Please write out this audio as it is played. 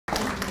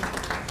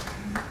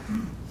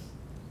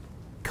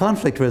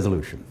Conflict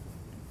resolution.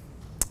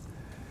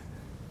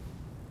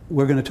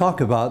 We're going to talk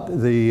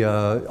about the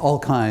all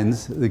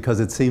kinds,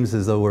 because it seems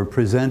as though we're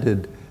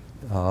presented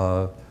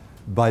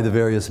by the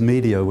various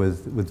media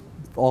with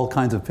all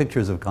kinds of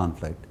pictures of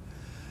conflict.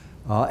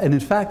 And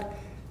in fact,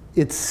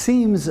 it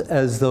seems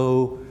as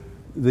though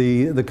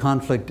the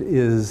conflict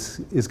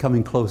is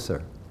coming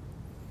closer.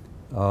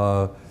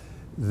 The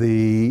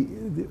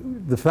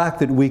fact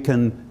that we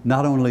can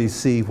not only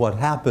see what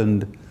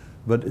happened,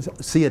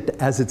 but see it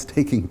as it's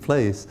taking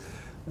place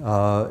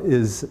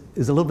is a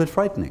little bit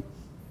frightening.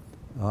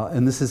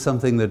 And this is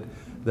something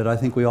that I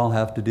think we all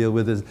have to deal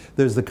with.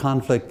 There's the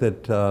conflict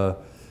that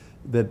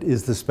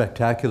is the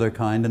spectacular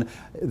kind. And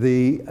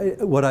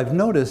what I've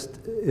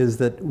noticed is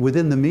that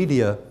within the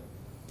media,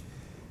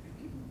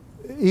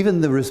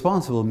 even the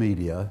responsible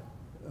media,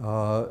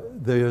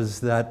 there's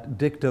that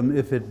dictum,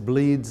 if it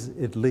bleeds,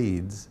 it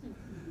leads,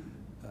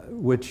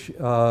 which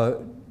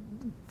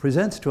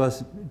presents to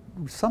us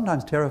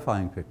sometimes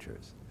terrifying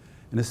pictures.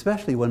 And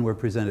especially when we're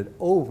presented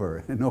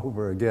over and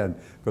over again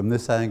from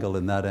this angle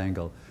and that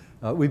angle,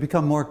 we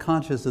become more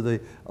conscious of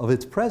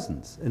its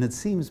presence, and it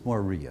seems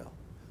more real.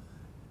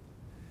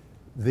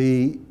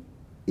 In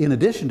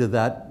addition to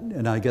that,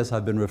 and I guess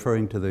I've been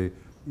referring to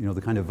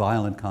the kind of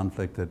violent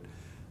conflict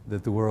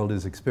that the world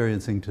is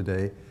experiencing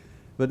today,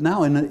 but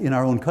now in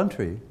our own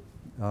country,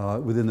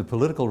 within the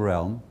political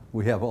realm,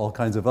 we have all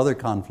kinds of other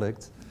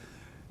conflicts,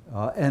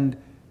 and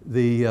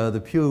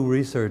the Pew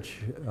Research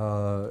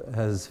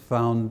has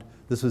found,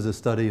 this was a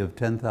study of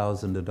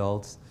 10,000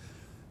 adults,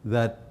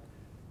 that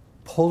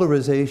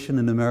polarization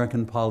in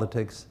American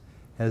politics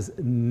has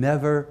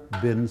never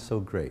been so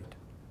great.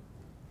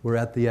 We're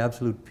at the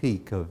absolute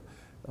peak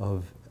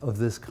of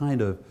this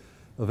kind of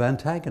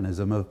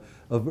antagonism, of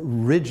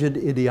rigid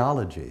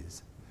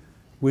ideologies,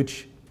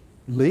 which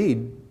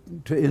lead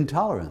to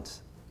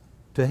intolerance,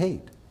 to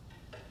hate,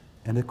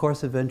 and of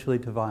course eventually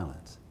to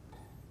violence.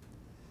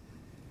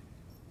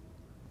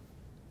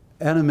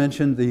 Anna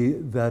mentioned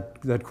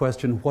that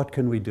question, what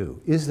can we do?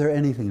 Is there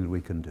anything that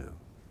we can do?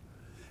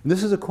 And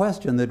this is a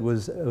question that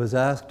was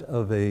asked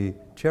of a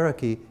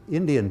Cherokee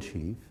Indian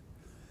chief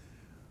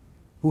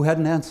who had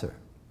an answer.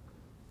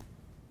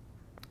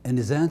 And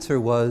his answer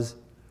was,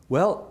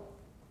 well,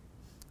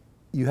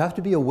 you have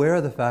to be aware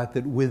of the fact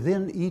that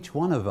within each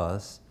one of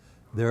us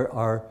there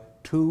are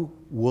two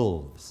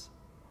wolves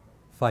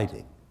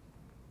fighting.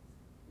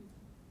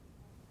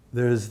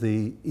 There's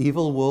the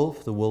evil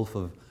wolf, the wolf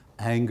of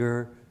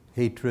anger,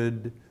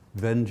 hatred,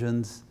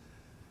 vengeance,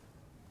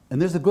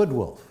 and there's the good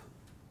wolf,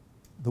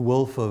 the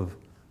wolf of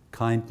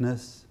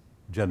kindness,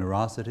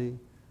 generosity,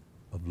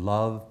 of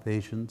love,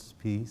 patience,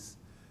 peace.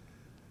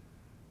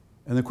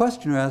 And the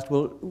questioner asked,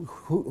 well,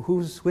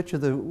 which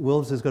of the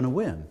wolves is going to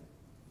win?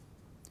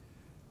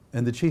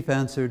 And the chief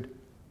answered,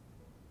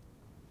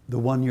 the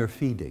one you're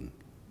feeding.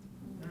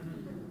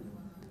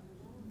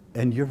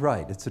 And you're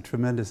right, it's a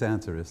tremendous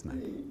answer,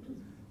 isn't it?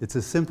 It's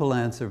a simple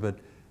answer, but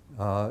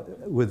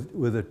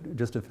with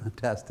just a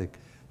fantastic,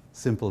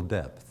 simple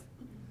depth.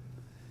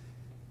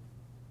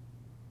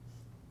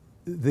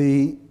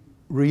 The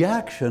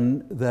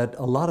reaction that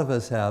a lot of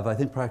us have, I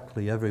think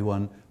practically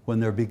everyone, when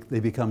they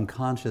become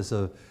conscious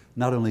of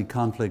not only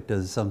conflict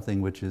as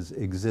something which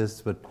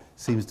exists but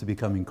seems to be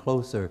coming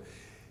closer,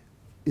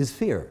 is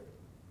fear.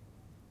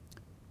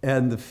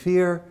 And the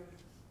fear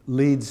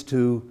leads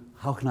to,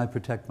 how can I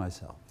protect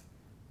myself?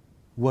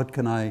 What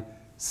can I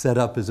set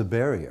up as a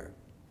barrier,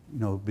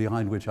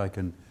 behind which I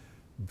can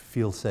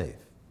feel safe?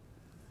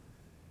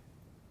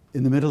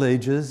 In the Middle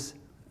Ages,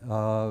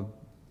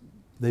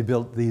 they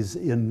built these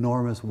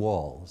enormous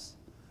walls,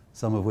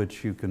 some of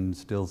which you can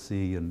still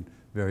see in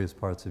various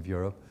parts of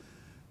Europe.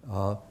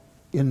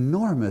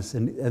 Enormous,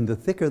 and the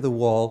thicker the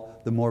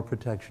wall, the more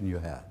protection you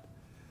had.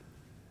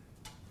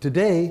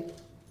 Today,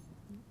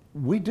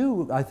 we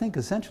do, I think,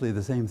 essentially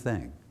the same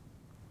thing.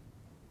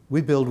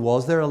 We build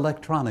walls, they're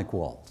electronic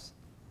walls.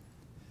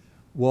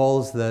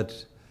 Walls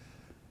that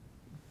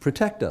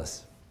protect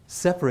us,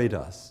 separate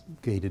us,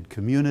 gated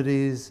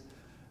communities.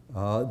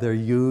 They're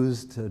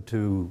used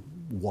to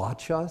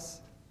watch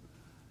us.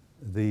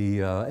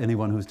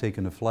 Anyone who's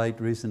taken a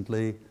flight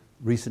recently,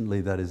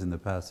 that is in the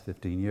past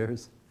 15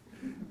 years,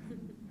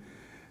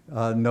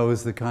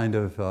 knows the kind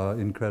of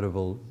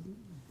incredible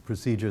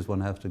procedures one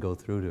has to go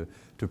through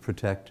to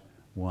protect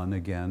one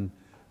again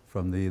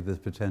from the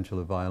potential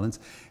of violence.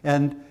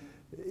 And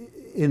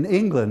in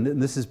England,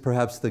 and this is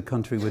perhaps the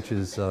country which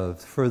is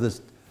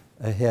furthest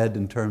ahead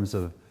in terms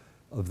of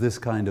this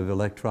kind of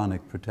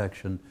electronic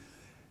protection,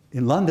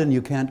 in London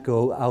you can't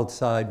go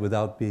outside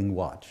without being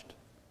watched.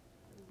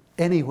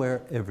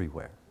 Anywhere,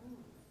 everywhere.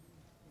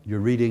 You're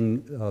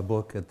reading a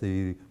book at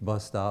the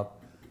bus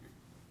stop,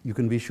 you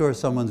can be sure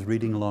someone's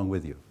reading along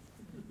with you.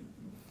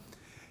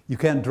 You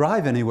can't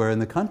drive anywhere in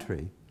the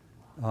country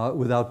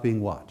without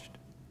being watched.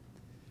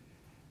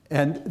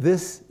 And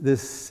this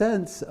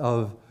sense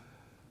of,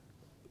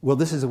 well,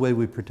 this is the way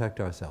we protect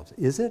ourselves.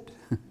 Is it?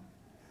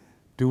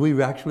 Do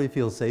we actually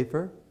feel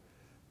safer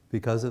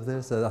because of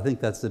this? I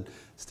think that's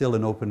still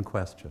an open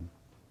question.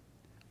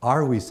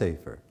 Are we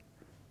safer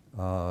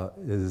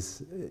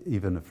is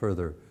even a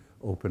further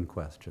open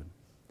question.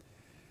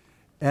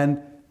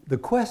 And the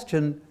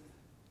question,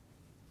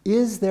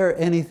 is there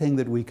anything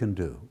that we can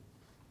do?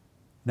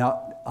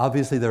 Now,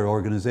 obviously there are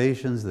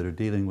organizations that are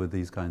dealing with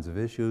these kinds of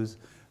issues.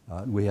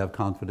 We have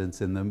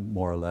confidence in them,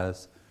 more or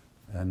less,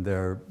 and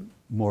they're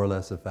more or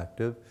less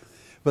effective.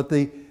 But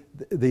the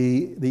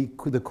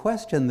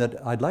question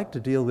that I'd like to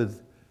deal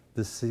with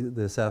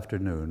this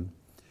afternoon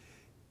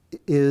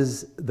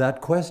is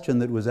that question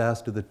that was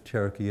asked of the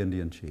Cherokee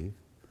Indian chief.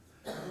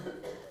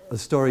 A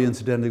story,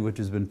 incidentally, which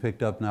has been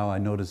picked up now, I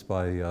noticed,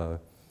 by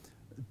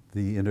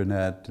the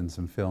internet and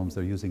some films.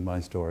 They're using my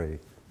story.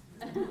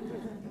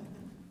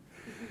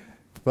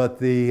 But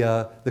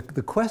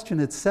the question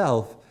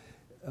itself,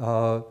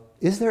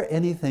 is there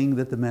anything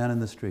that the man in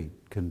the street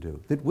can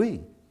do, that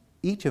we,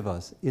 each of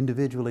us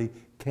individually,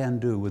 can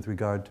do with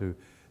regard to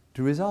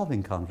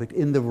resolving conflict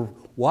in the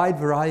wide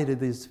variety of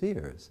these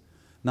spheres?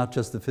 Not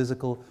just the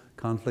physical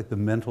conflict, the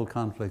mental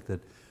conflict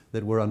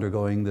that we're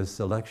undergoing this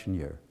election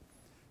year,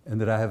 and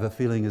that I have a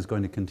feeling is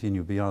going to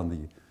continue beyond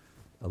the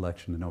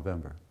election in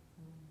November.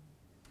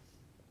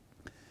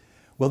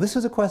 Well, this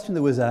was a question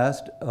that was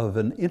asked of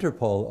an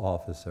Interpol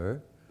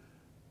officer,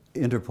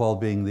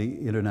 Interpol being the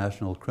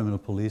International Criminal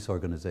Police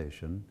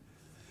Organization.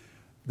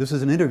 This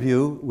is an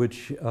interview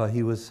which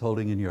he was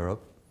holding in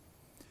Europe,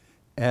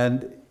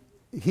 and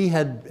he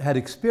had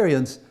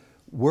experience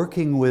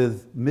working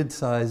with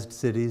mid-sized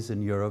cities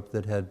in Europe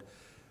that had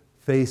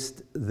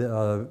faced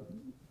the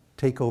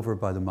takeover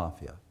by the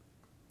mafia.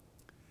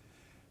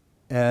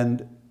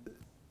 And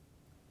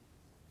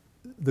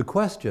the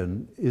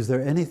question, is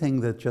there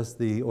anything that just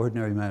the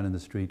ordinary man in the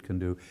street can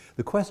do?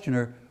 The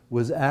questioner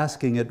was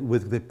asking it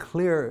with the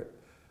clear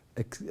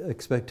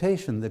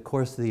expectation that, of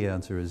course, the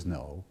answer is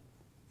no,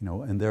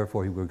 and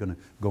therefore we're going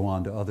to go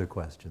on to other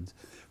questions.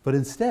 But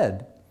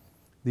instead,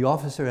 the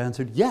officer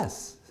answered,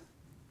 yes,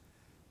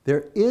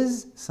 there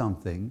is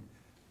something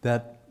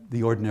that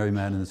the ordinary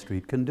man in the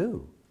street can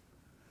do.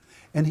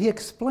 And he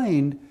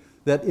explained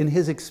that in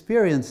his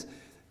experience,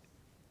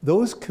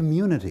 those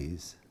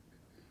communities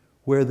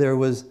where there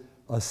was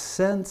a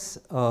sense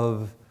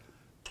of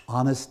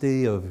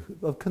honesty, of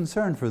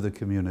concern for the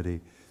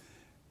community,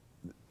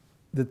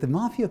 that the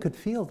mafia could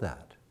feel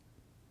that.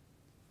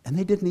 And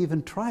they didn't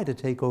even try to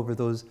take over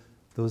those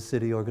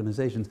city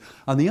organizations.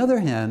 On the other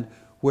hand,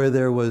 where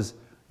there was,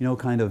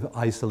 kind of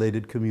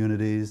isolated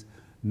communities,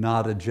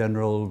 not a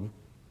general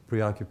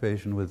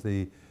preoccupation with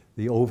the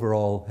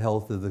overall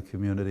health of the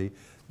community,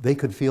 they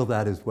could feel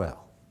that as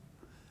well.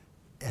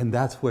 And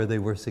that's where they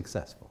were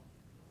successful.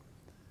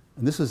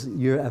 And this was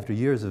year after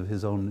years of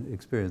his own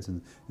experience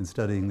in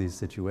studying these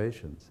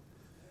situations.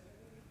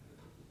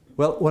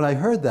 Well, when I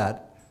heard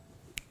that,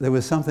 there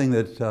was something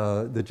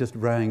that just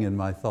rang in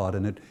my thought,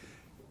 and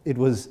it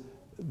was,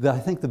 I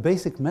think, the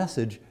basic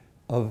message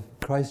of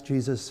Christ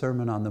Jesus'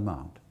 Sermon on the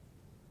Mount.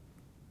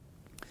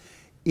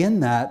 In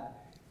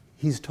that,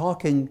 he's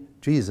talking,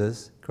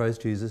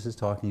 Christ Jesus is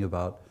talking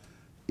about,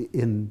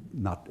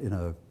 not in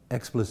an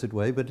explicit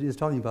way, but he's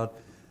talking about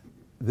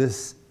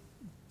this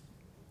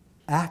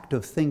act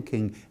of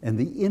thinking and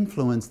the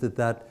influence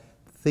that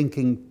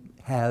thinking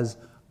has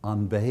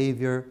on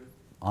behavior,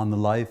 on the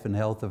life and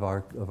health of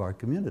our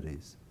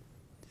communities.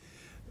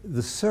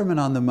 The Sermon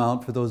on the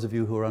Mount, for those of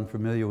you who are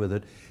unfamiliar with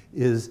it,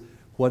 is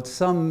what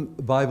some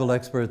Bible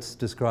experts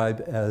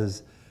describe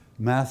as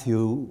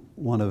Matthew,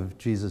 one of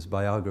Jesus'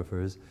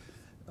 biographers,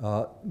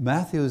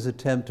 Matthew's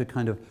attempt to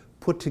kind of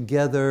put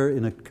together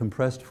in a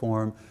compressed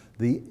form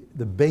the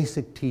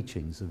basic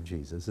teachings of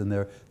Jesus. And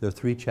there are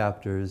 3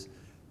 chapters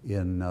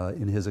in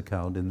his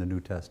account in the New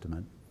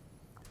Testament.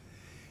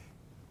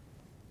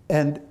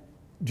 And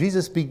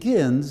Jesus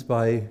begins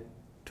by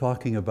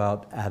talking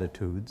about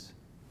attitudes.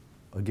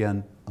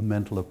 Again, a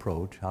mental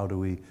approach. How do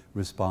we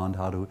respond?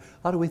 How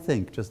do we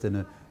think, just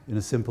in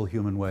a simple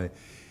human way?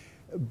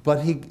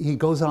 But he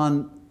goes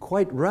on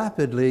quite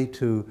rapidly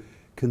to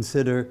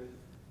consider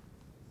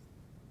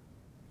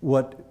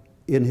what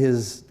in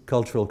his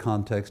cultural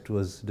context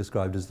was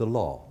described as the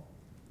law,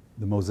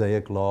 the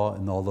Mosaic law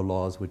and all the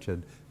laws which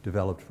had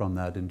developed from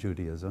that in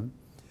Judaism.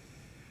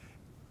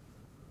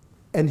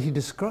 And he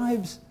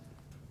describes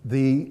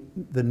the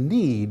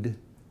need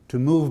to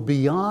move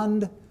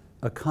beyond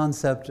a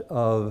concept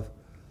of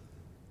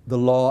the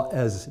law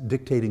as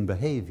dictating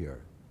behavior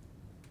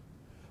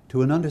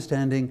to an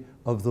understanding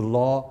of the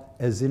law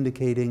as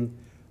indicating,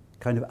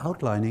 kind of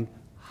outlining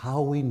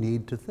how we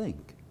need to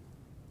think.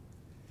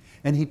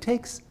 And he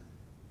takes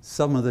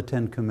some of the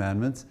 10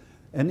 commandments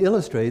and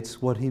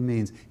illustrates what he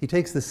means. He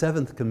takes the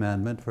 7th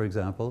commandment, for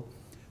example,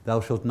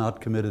 thou shalt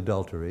not commit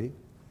adultery,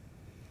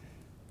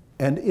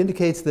 and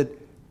indicates that,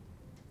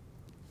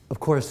 of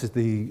course,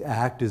 the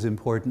act is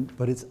important,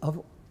 but it's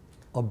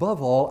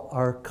above all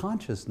our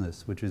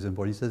consciousness which is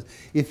important. He says,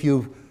 if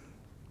you've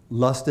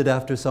lusted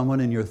after someone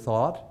in your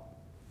thought,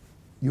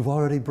 you've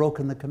already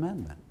broken the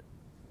commandment.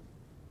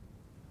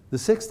 The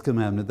 6th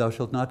commandment, thou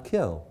shalt not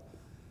kill.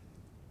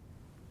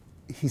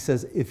 He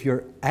says, if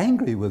you're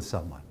angry with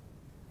someone,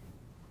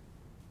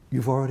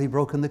 you've already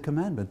broken the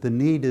commandment. The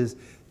need is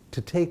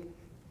to take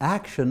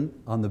action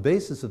on the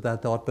basis of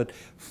that thought, but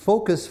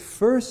focus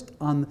first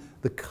on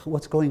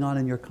what's going on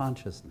in your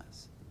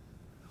consciousness.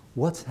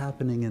 What's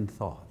happening in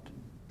thought?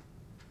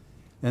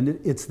 And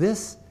it's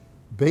this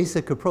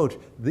basic approach.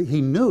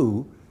 He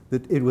knew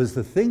that it was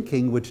the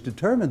thinking which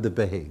determined the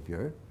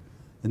behavior,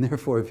 and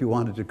therefore if you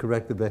wanted to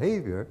correct the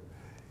behavior,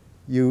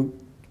 you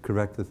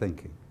correct the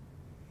thinking.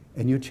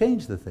 And you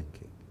change the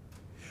thinking.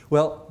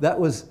 Well, that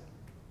was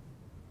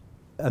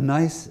a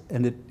nice,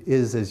 and it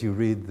is as you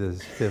read the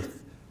 5th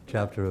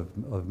chapter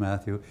of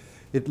Matthew,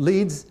 it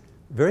leads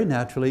very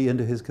naturally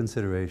into his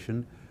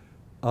consideration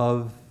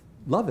of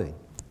loving.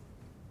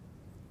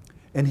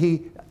 And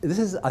this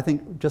is, I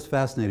think, just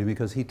fascinating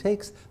because he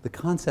takes the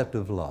concept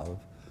of love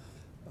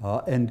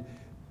and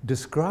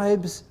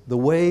describes the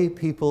way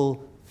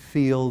people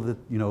feel that,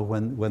 you know,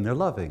 when they're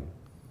loving.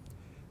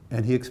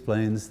 And he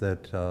explains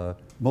that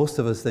most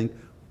of us think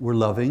we're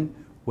loving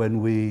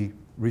when we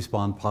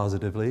respond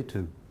positively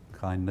to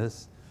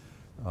kindness,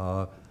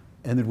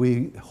 and that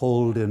we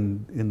hold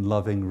in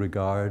loving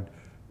regard,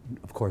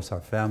 of course,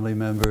 our family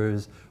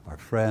members, our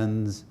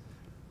friends.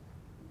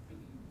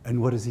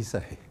 And what does he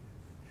say?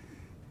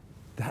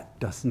 That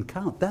doesn't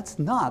count. That's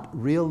not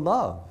real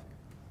love.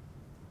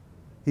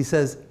 He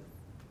says,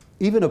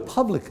 even a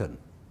publican,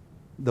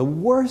 the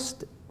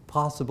worst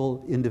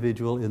possible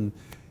individual in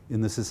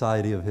the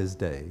society of his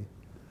day,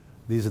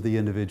 these are the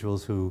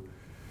individuals who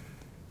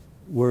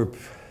were,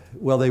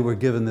 well, they were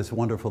given this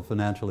wonderful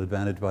financial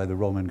advantage by the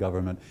Roman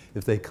government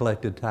if they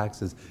collected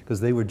taxes,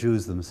 because they were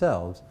Jews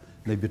themselves.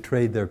 They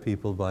betrayed their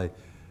people by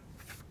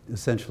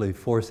essentially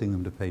forcing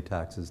them to pay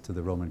taxes to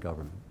the Roman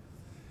government.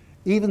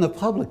 Even the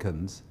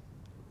publicans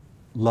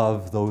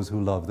love those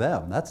who love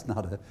them. That's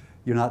not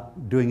you're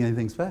not doing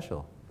anything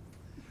special.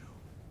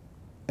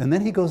 And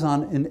then he goes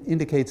on and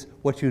indicates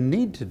what you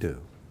need to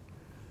do.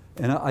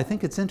 And I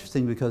think it's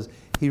interesting because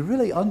he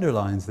really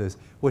underlines this.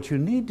 What you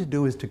need to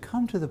do is to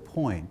come to the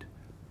point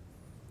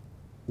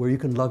where you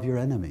can love your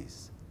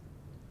enemies.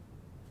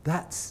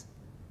 That's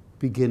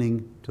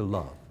beginning to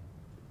love.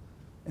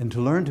 And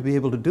to learn to be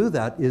able to do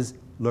that is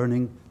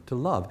learning to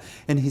love.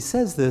 And he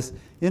says this,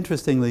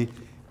 interestingly,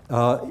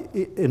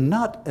 in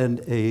not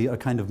a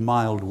kind of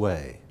mild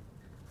way.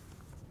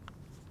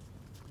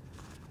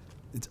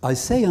 I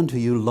say unto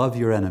you, love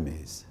your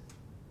enemies.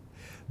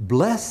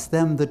 Bless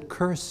them that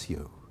curse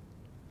you.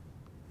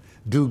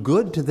 Do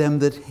good to them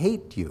that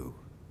hate you.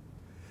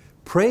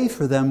 Pray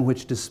for them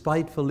which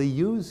despitefully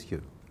use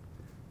you.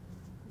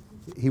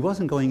 He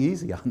wasn't going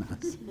easy on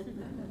us.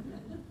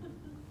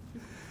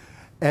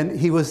 And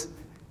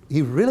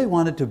he really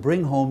wanted to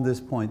bring home this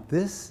point.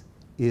 This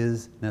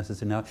is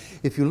necessary. Now,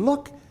 if you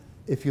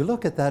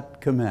look at that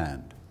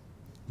command,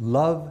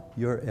 love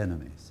your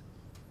enemies,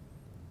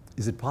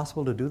 is it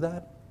possible to do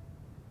that?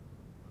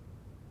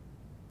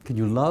 Can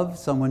you love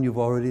someone you've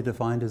already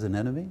defined as an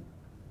enemy?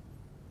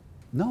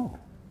 No.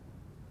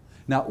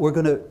 Now, we're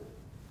going to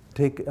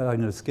I'm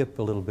going to skip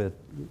a little bit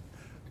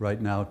right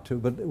now,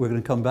 but we're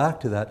going to come back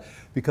to that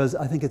because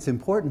I think it's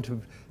important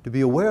to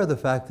be aware of the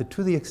fact that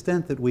to the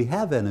extent that we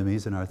have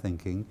enemies in our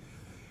thinking,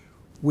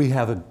 we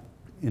have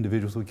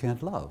individuals we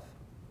can't love.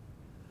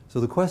 So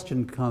the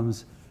question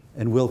comes,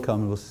 and will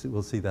come, and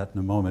we'll see that in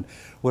a moment.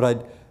 What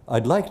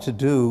I'd like to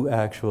do,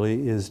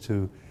 actually, is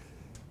to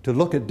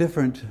look at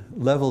different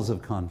levels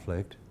of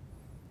conflict,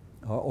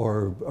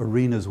 or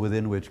arenas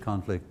within which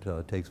conflict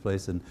takes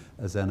place. And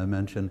as Anna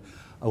mentioned,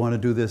 I want to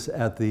do this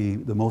at the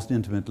most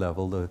intimate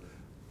level, the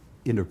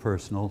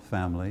interpersonal,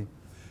 family,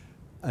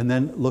 and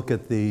then look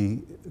at the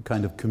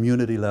kind of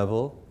community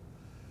level,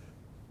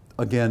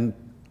 again,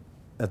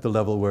 at the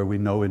level where we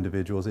know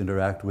individuals,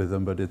 interact with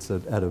them, but it's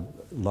at a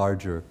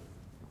larger,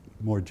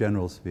 more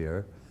general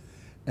sphere,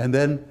 and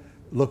then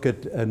look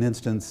at an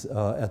instance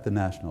at the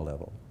national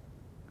level,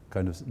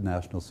 kind of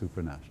national,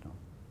 supranational.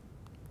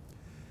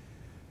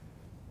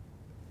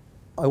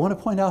 I want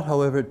to point out,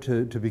 however,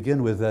 to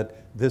begin with,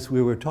 that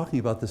we were talking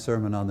about the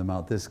Sermon on the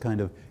Mount, this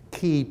kind of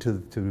key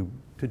to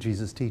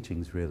Jesus'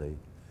 teachings, really.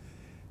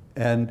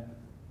 And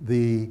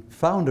the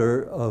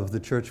founder of the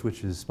church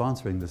which is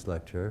sponsoring this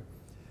lecture,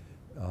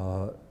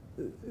 a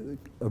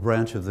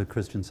branch of the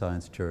Christian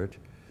Science Church,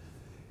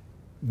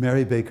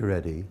 Mary Baker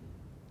Eddy,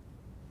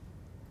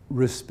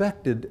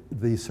 respected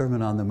the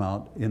Sermon on the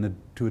Mount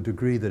to a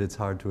degree that it's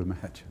hard to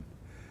imagine.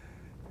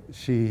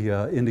 She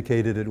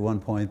indicated at one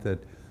point that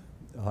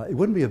it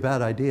wouldn't be a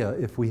bad idea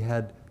if we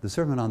had the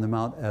Sermon on the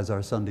Mount as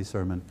our Sunday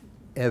sermon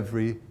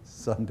every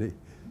Sunday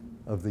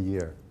of the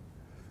year.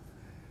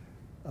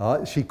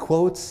 She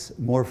quotes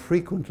more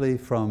frequently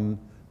from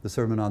the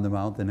Sermon on the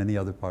Mount than any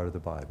other part of the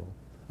Bible.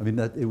 I mean,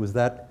 it was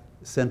that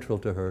central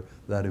to her,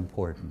 that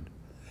important.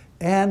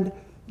 And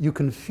you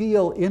can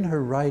feel in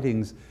her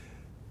writings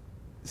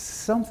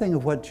something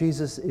of what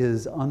Jesus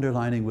is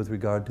underlining with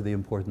regard to the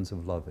importance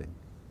of loving.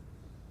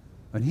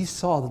 And he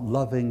saw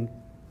loving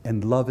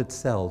and love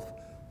itself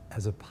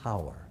as a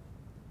power,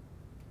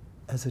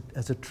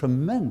 as a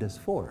tremendous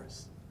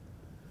force.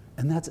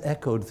 And that's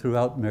echoed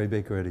throughout Mary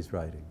Baker Eddy's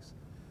writings.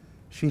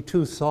 She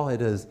too saw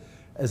it as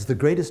the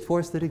greatest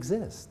force that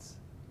exists.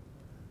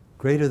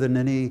 greater than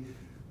any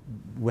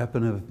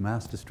weapon of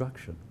mass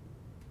destruction.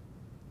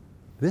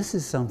 This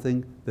is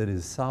something that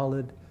is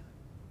solid,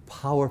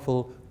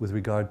 powerful with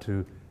regard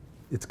to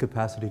its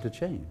capacity to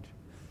change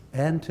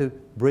and to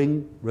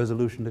bring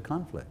resolution to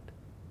conflict.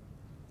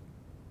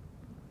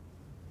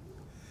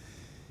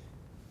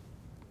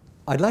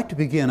 I'd like to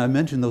begin, I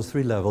mentioned those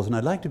three levels, and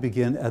I'd like to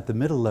begin at the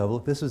middle level.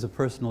 This is a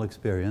personal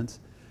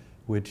experience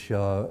which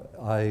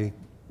I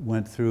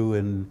went through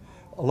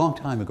a long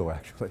time ago,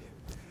 actually.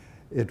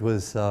 It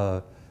was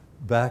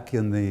back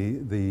in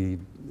the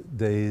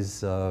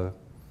days,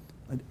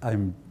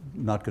 I'm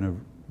not going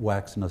to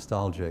wax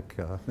nostalgic,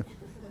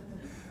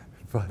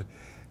 but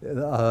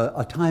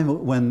a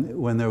time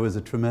when there was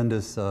a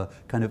tremendous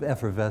kind of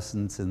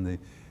effervescence in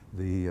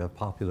the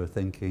popular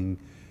thinking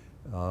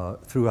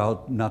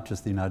throughout, not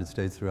just the United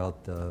States,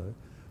 throughout a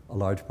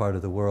large part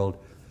of the world.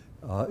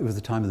 It was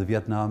the time of the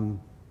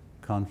Vietnam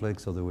conflict,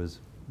 so there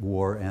was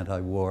war,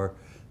 anti-war,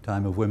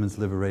 time of women's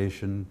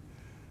liberation,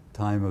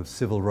 time of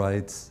civil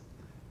rights,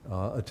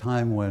 a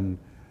time when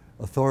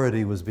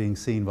authority was being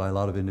seen by a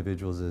lot of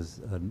individuals as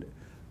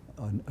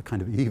a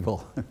kind of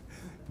evil.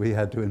 We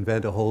had to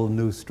invent a whole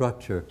new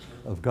structure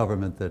of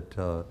government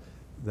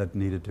that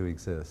needed to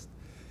exist.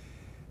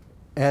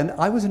 And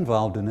I was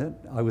involved in it.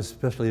 I was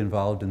especially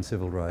involved in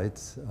civil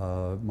rights.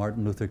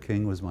 Martin Luther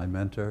King was my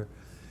mentor.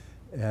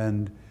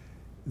 And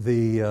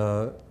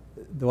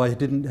though I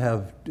didn't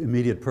have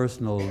immediate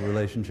personal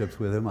relationships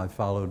with him, I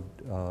followed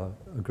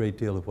a great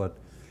deal of what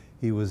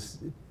he was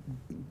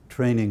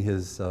training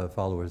his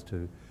followers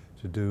to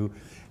do.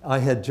 I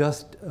had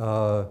just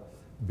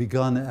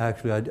begun,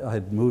 actually, I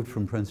had moved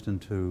from Princeton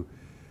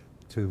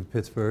to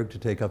Pittsburgh to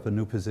take up a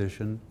new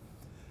position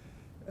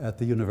at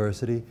the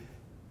university.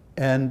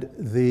 And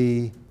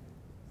this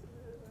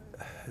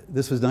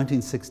was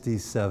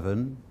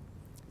 1967.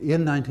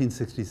 In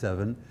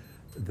 1967,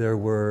 there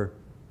were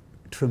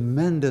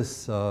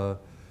tremendous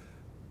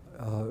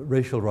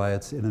racial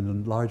riots in a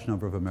large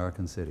number of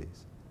American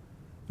cities.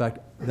 In fact,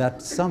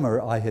 that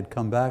summer I had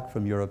come back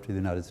from Europe to the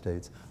United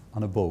States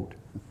on a boat.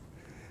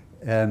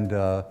 And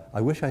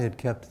I wish I had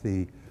kept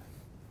the,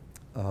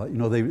 you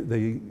know,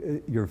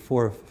 you're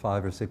 4 or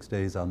 5 or 6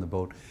 days on the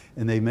boat,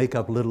 and they make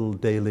up little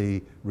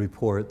daily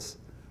reports.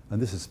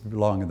 And this is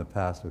long in the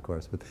past, of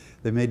course, but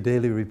they made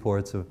daily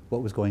reports of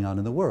what was going on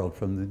in the world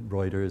from the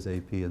Reuters,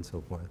 AP, and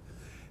so forth.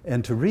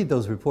 And to read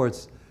those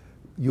reports,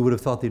 you would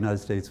have thought the United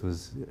States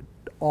was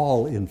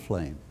all in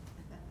flame.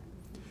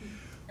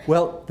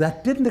 Well,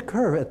 that didn't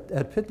occur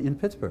in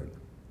Pittsburgh.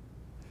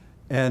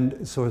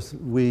 And so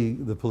we,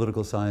 the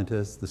political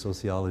scientists, the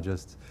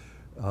sociologists,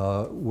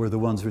 were the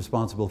ones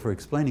responsible for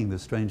explaining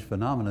this strange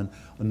phenomenon.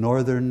 A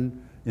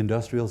northern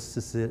industrial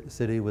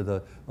city with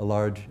a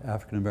large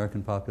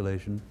African-American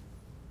population,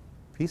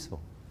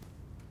 peaceful.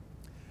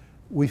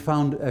 We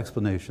found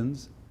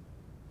explanations.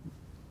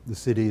 The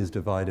city is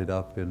divided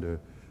up into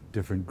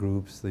different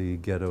groups. The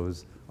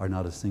ghettos are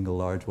not a single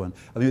large one.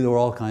 I mean, there were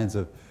all kinds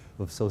of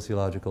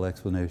sociological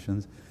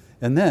explanations.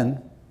 And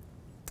then,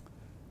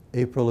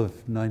 April of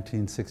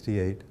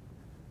 1968,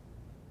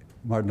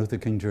 Martin Luther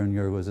King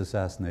Jr. was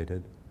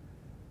assassinated,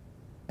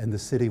 and the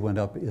city went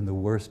up in the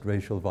worst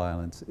racial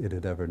violence it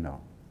had ever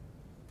known.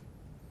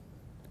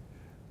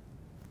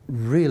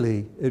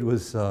 Really, it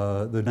was,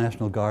 the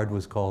National Guard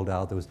was called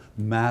out. There was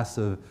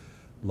massive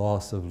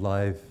loss of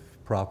life,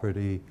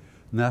 property.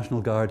 The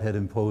National Guard had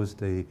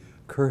imposed a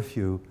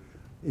curfew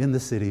in the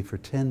city for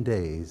 10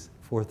 days,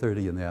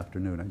 4:30 in the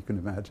afternoon. You can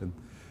imagine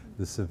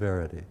the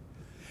severity.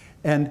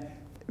 And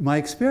my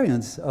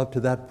experience up to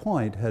that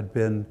point had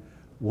been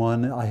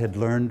one I had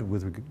learned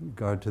with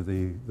regard to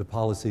the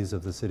policies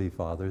of the city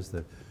fathers,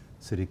 the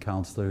city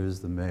councilors,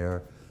 the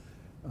mayor,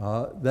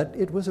 that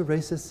it was a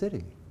racist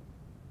city.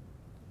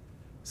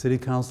 City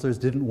councilors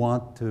didn't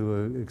want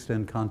to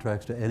extend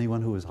contracts to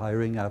anyone who was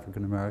hiring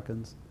African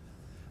Americans.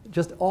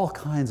 Just all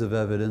kinds of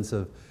evidence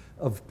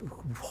of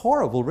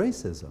horrible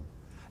racism.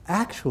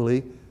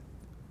 Actually,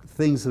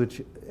 things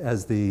which,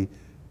 as the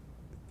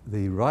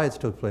riots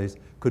took place,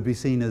 could be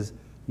seen as,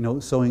 you know,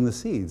 sowing the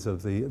seeds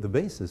of the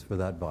basis for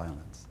that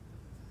violence.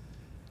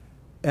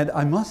 And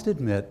I must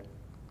admit,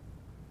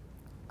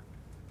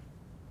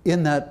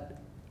 in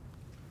that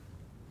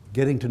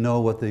getting to know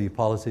what the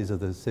policies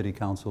of the city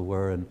council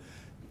were and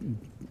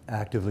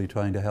actively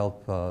trying to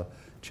help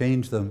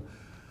change them,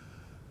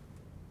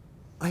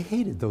 I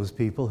hated those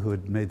people who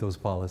had made those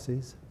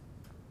policies.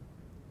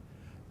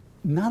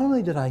 Not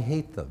only did I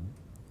hate them,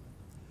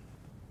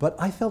 but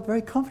I felt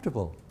very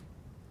comfortable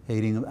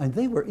hating them, and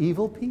they were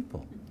evil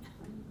people.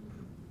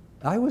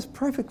 I was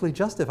perfectly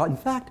justified. In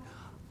fact,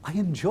 I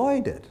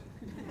enjoyed it.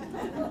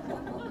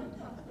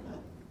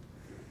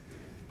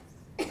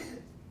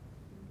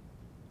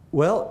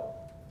 Well,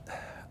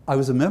 I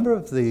was a member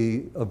of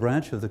a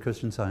branch of the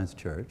Christian Science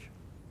Church,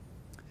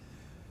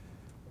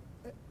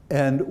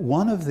 and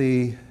one of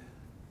the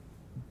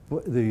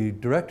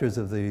directors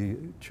of the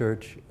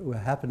church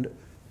happened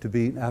to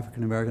be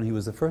African American. He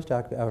was the first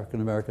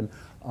African American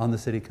on the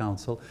city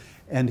council,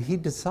 and he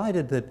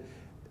decided that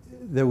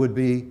there would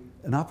be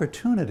an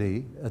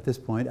opportunity at this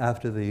point,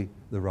 after the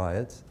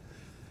riots,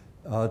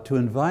 to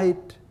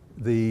invite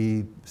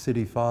the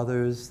city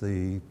fathers,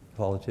 the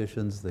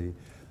politicians, the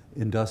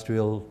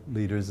industrial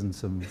leaders, and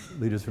some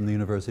leaders from the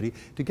university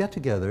to get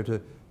together to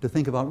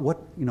think about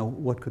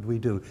what could we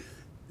do.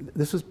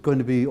 This was going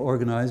to be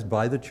organized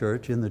by the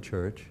church, in the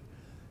church,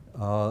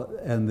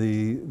 and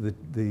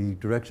the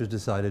directors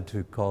decided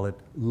to call it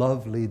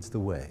Love Leads the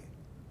Way.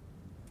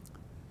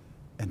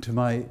 And to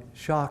my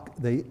shock,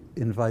 they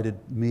invited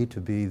me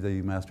to be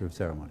the master of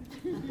ceremonies.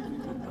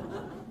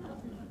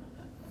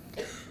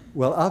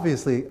 Well,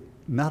 obviously,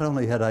 not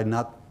only had I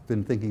not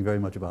been thinking very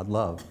much about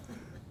love,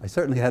 I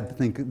certainly had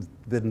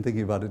been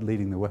thinking about it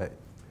leading the way.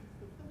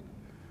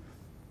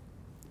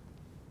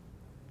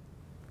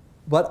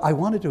 But I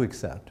wanted to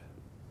accept,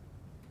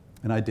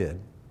 and I did.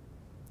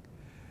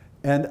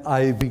 And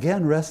I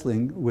began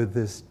wrestling with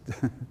this,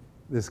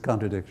 this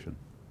contradiction.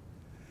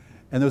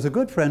 And there was a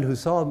good friend who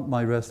saw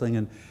my wrestling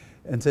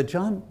and said,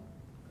 John,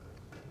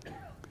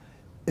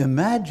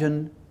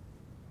 imagine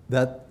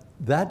that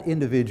that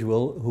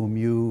individual whom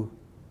you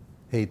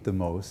hate the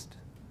most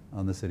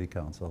on the city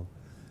council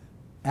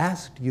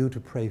asked you to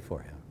pray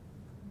for him.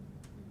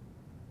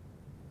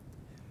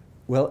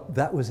 Well,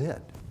 that was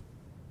it.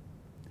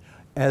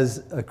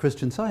 As a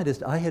Christian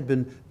Scientist, I had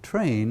been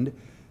trained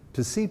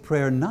to see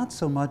prayer not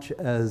so much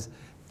as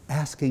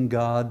asking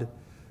God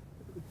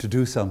to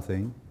do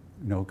something,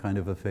 kind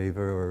of a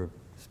favor or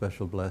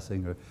special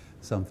blessing or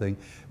something,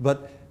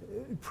 but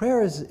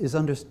prayer is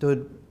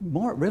understood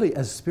more really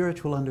as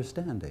spiritual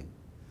understanding.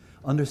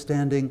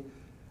 Understanding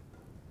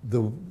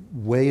the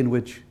way in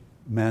which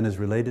man is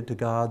related to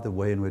God, the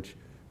way in which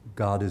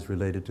God is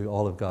related to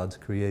all of God's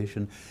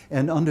creation,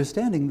 and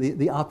understanding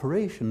the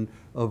operation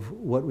of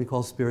what we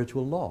call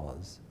spiritual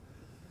laws.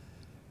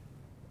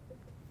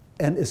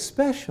 And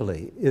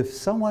especially if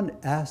someone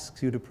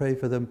asks you to pray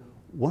for them,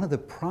 one of the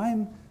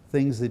prime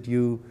things that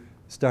you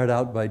start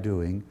out by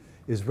doing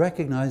is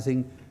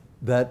recognizing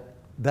that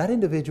that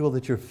individual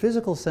that your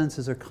physical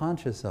senses are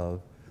conscious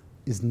of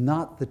is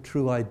not the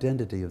true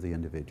identity of the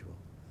individual.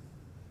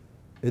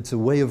 It's a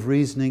way of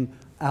reasoning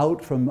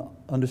out from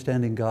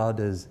understanding God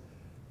as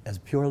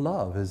pure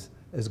love,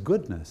 as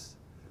goodness,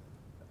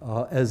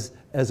 as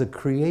a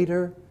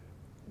creator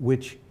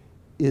which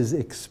is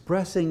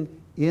expressing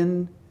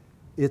in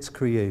its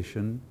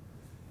creation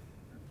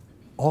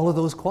all of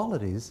those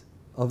qualities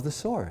of the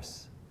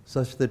source,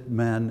 such that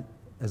man,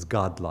 as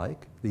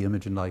God-like, the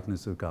image and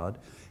likeness of God,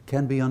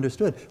 can be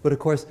understood. But of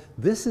course,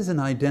 this is an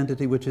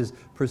identity which is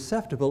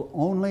perceptible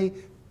only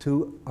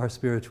to our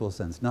spiritual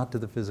sense, not to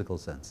the physical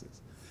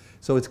senses.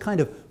 So it's kind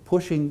of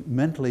pushing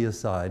mentally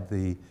aside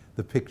the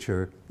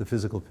picture, the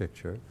physical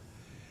picture.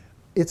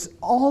 It's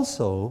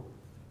also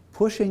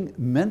pushing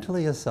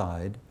mentally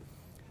aside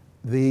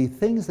the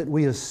things that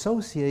we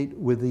associate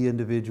with the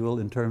individual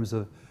in terms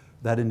of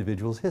that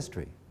individual's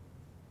history,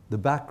 the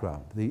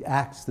background, the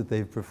acts that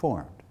they've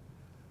performed.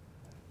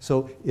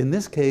 So in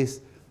this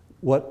case,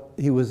 what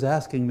he was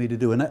asking me to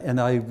do, and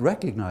I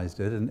recognized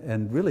it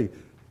and really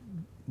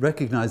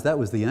recognized that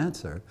was the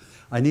answer.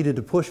 I needed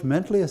to push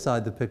mentally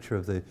aside the picture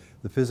of the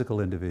physical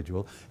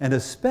individual, and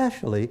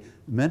especially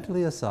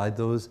mentally aside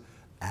those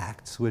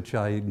acts which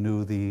I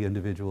knew the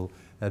individual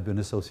had been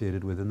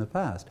associated with in the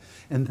past.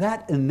 And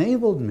that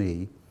enabled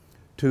me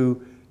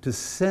to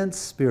sense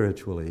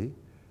spiritually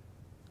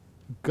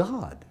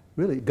God,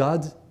 really,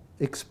 God's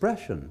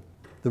expression,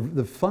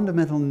 the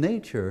fundamental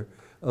nature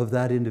of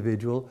that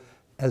individual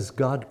as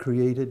God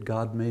created,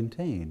 God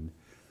maintained.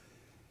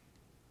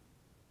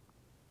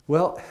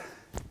 Well,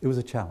 it was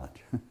a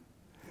challenge.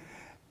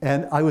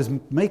 And I was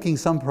making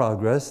some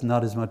progress,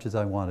 not as much as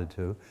I wanted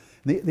to.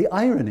 The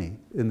irony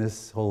in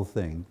this whole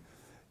thing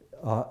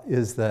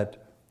is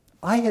that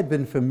I had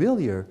been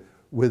familiar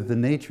with the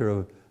nature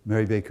of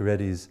Mary Baker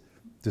Eddy's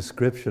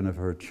description of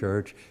her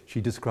church.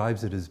 She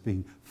describes it as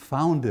being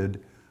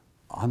founded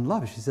on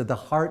love. She said the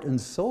heart and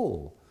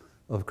soul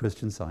of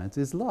Christian Science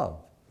is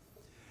love.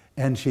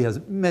 And she has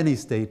many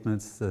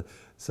statements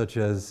such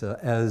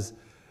as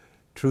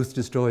truth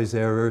destroys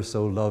error,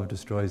 so love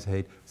destroys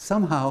hate.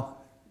 Somehow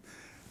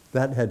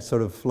that had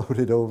sort of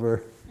floated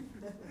over,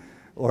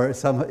 or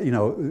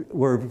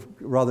were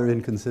rather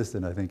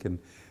inconsistent, I think,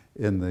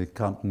 in the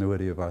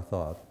continuity of our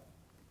thought.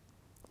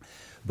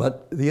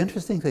 But the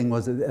interesting thing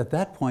was that at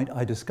that point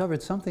I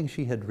discovered something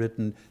she had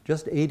written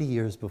just 80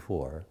 years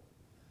before,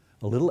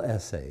 a little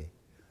essay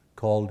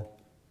called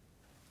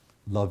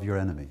Love Your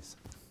Enemies.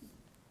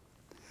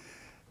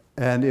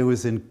 And it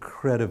was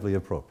incredibly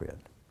appropriate.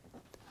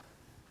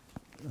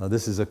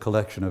 This is a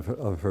collection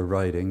of her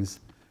writings,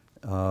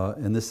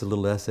 and this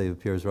little essay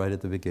appears right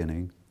at the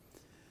beginning.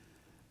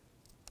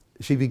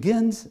 She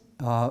begins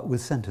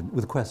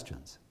with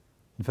questions.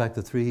 In fact,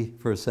 the three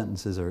first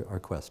sentences are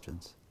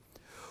questions.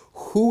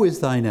 Who is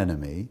thine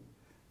enemy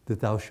that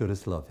thou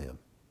shouldest love him?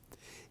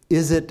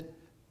 Is it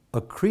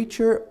a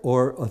creature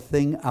or a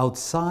thing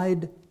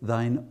outside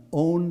thine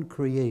own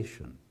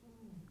creation?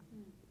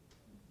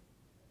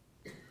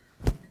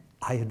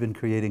 I had been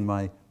creating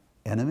my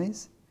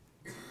enemies?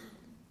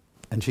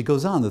 And she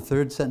goes on, the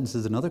third sentence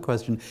is another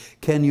question.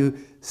 Can you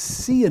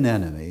see an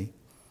enemy,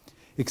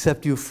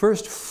 except you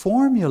first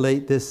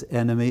formulate this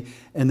enemy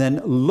and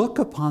then look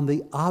upon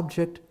the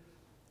object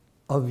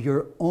of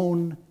your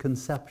own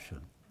conception?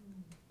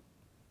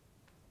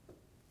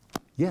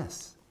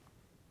 Yes,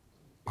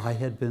 I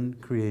had been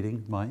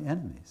creating my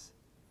enemies.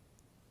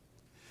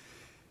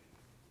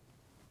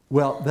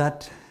 Well,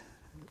 that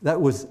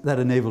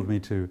enabled me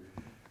to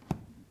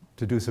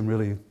do some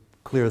really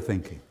clear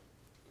thinking.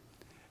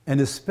 And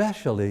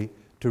especially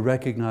to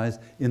recognize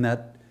in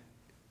that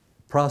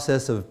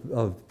process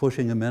of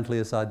pushing mentally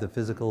aside the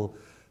physical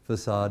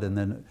facade and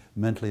then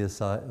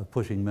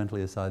pushing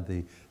mentally aside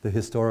the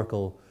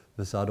historical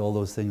facade, all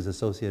those things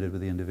associated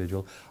with the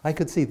individual, I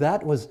could see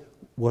that was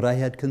what I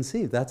had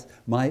conceived.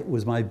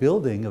 Was my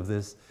building of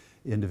this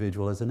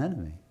individual as an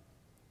enemy.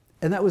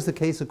 And that was the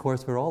case, of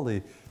course, for all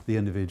the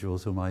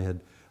individuals whom I had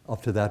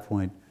up to that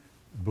point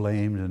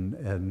blamed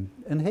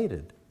and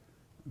hated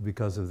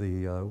because of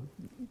the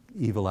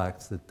evil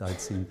acts that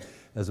I'd seen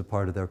as a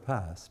part of their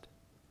past.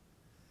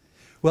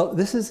 Well,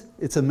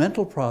 it's a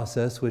mental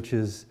process which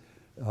is,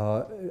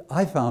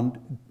 I found,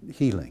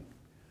 healing.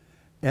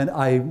 And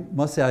I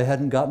must say I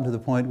hadn't gotten to the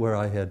point where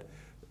I had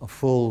a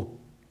full,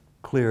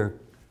 clear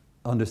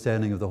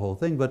understanding of the whole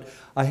thing, but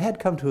I had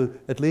come to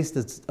at least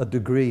a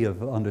degree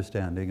of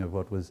understanding of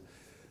what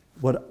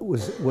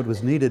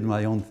was needed in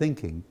my own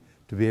thinking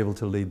to be able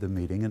to lead the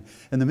meeting.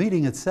 And the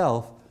meeting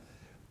itself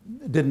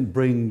didn't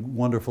bring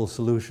wonderful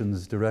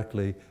solutions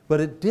directly,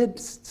 but it did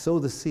sow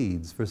the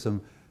seeds for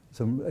some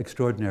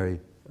extraordinary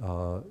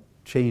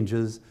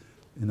changes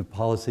in the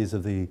policies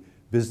of the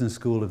business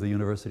school of the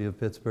University of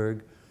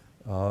Pittsburgh,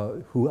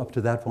 who up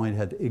to that point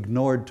had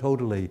ignored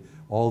totally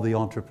all the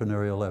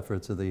entrepreneurial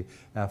efforts of the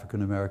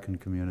African American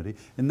community.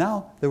 And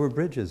now there were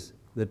bridges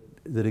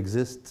that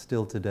exist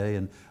still today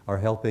and are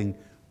helping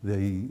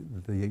the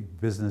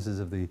businesses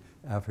of the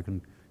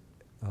African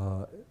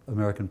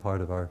American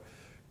part of our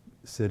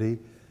city.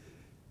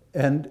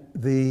 And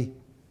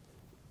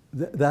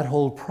that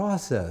whole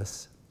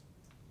process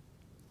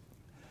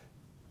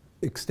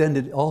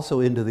extended also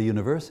into the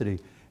university.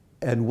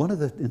 And one of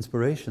the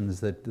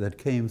inspirations that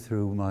came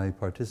through my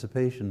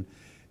participation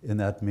in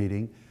that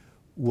meeting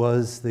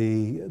was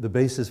the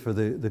basis for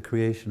the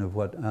creation of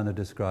what Anna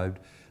described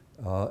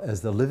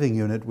as the living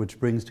unit, which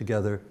brings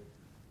together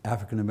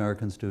African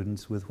American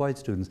students with white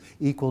students,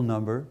 equal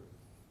number,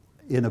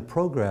 in a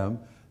program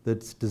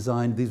that's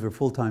designed, these were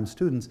full-time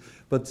students,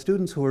 but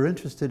students who are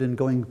interested in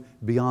going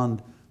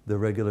beyond the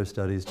regular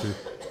studies to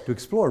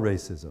explore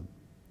racism,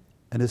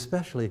 and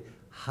especially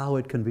how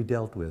it can be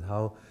dealt with,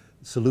 how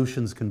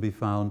solutions can be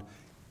found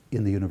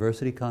in the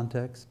university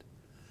context,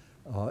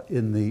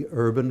 in the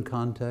urban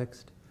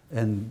context,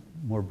 and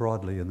more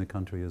broadly in the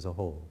country as a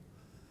whole.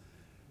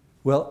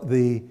 Well,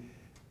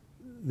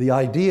 the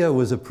idea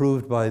was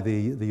approved by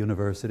the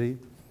university.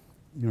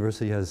 The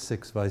university has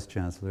 6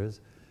 vice-chancellors.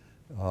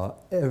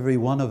 Every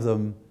one of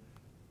them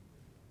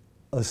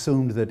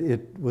assumed that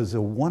it was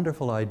a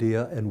wonderful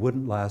idea and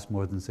wouldn't last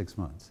more than 6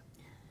 months.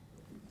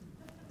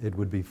 It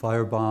would be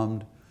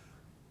firebombed,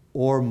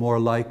 or more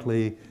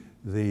likely,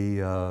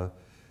 the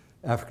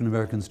African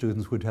American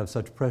students would have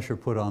such pressure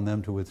put on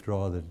them to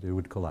withdraw that it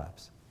would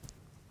collapse.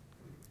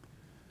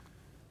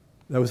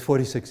 That was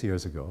 46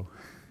 years ago.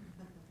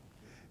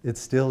 It's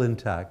still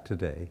intact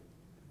today.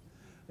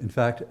 In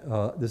fact,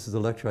 this is a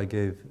lecture I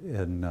gave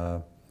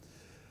in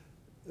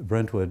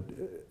Brentwood,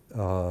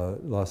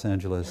 Los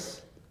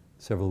Angeles,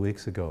 several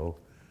weeks ago,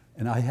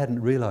 and I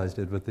hadn't realized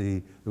it, but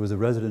there was a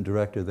resident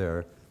director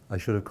there. I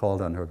should have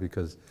called on her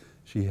because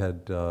she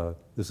had,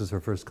 this is her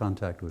first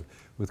contact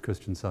with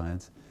Christian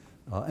Science,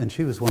 and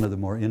she was one of the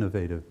more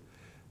innovative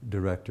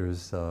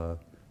directors,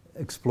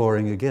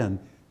 exploring, again,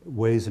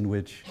 ways in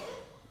which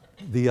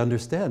the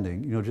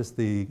understanding, just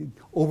the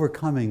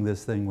overcoming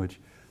this thing which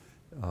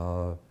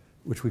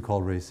we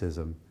call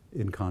racism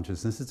in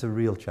consciousness. It's a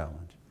real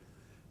challenge.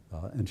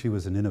 And she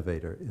was an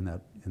innovator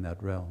in that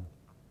realm.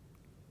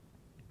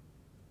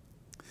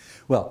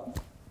 Well,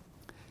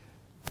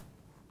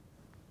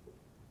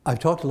 I've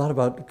talked a lot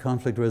about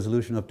conflict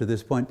resolution up to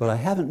this point, but I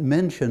haven't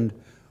mentioned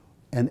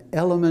an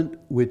element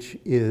which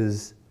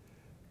is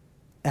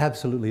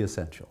absolutely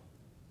essential.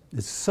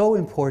 It's so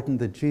important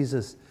that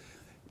Jesus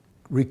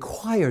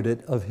required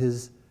it of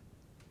his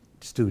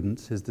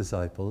students, his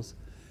disciples,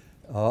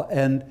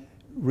 and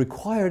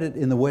required it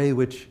in the way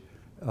which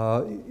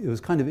it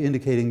was kind of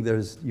indicating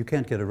you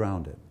can't get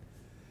around it.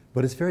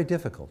 But it's very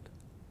difficult.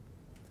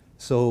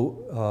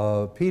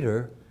 So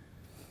Peter,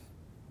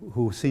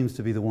 who seems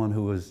to be the one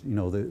who was,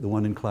 the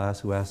one in class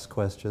who asks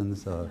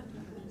questions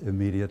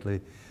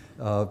immediately,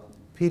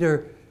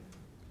 Peter,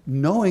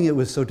 knowing it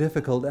was so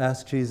difficult,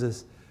 asked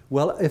Jesus,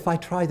 well, if I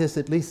try this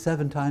at least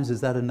 7 times,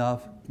 is that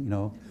enough?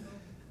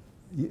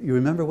 You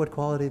remember what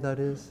quality that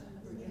is?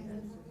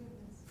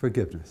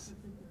 Forgiveness.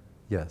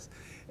 Yes.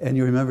 And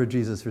you remember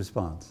Jesus'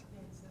 response?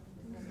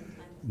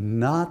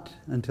 Not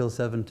until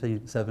 7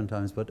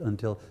 times, but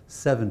until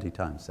 70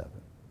 times 7.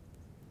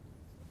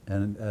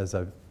 And as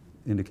I've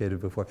indicated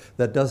before.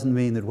 That doesn't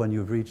mean that when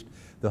you've reached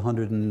the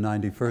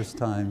 191st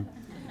time,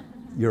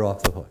 you're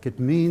off the hook. It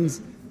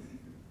means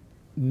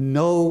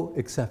no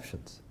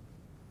exceptions.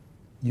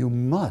 You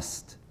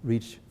must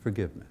reach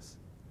forgiveness.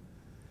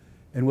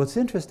 And what's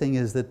interesting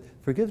is that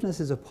forgiveness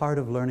is a part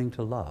of learning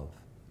to love.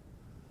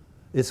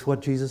 It's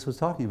what Jesus was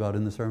talking about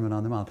in the Sermon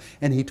on the Mount.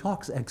 And he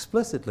talks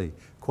explicitly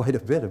quite a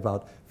bit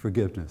about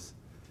forgiveness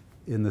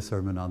in the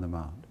Sermon on the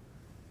Mount.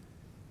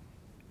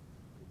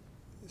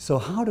 So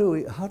how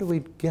do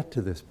we get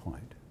to this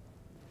point?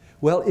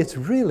 Well, it's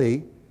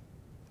really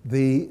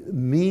the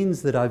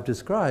means that I've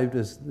described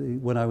as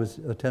when I was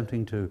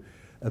attempting to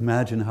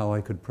imagine how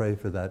I could pray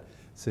for that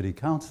city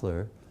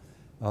councilor.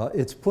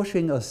 It's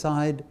pushing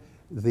aside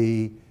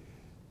the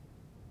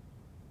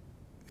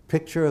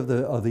picture of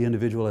the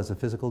individual as a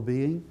physical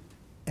being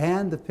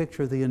and the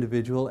picture of the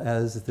individual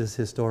as this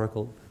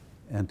historical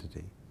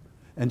entity.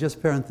 And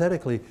just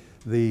parenthetically,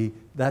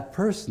 that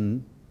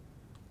person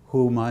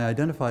whom I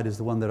identified as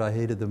the one that I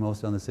hated the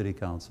most on the city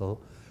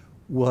council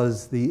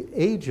was the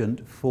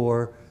agent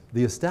for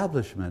the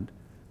establishment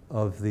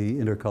of the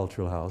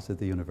intercultural house at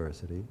the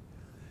university.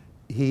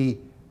 He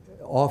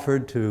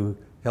offered to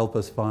help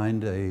us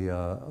find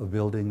a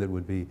building that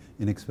would be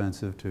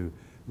inexpensive to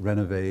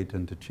renovate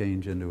and to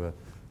change into a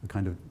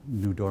kind of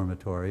new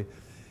dormitory.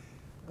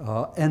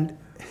 And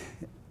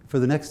for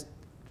the next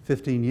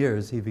 15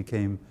 years, he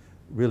became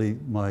really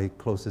my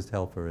closest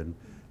helper in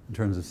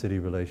terms of city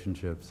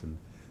relationships and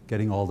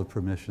getting all the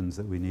permissions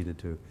that we needed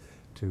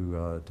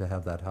to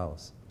have that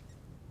house.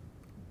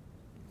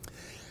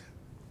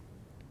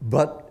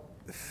 But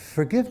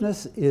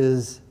forgiveness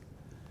is,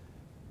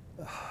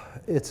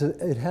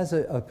 it has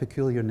a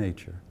peculiar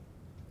nature.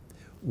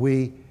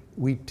 We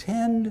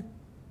tend,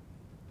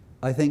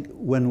 I think,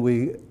 when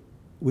we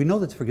know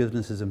that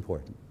forgiveness is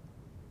important.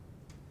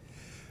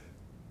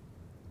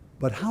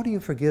 But how do you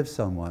forgive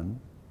someone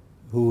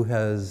who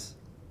has,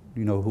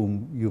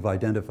 whom you've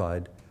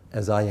identified,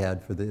 as I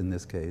had in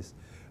this case,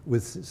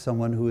 with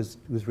someone who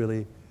was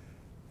really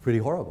pretty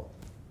horrible?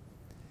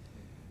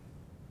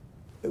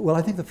 Well,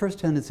 I think the first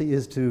tendency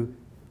is to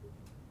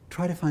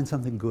try to find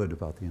something good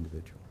about the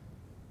individual.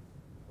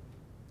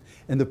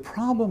 And the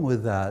problem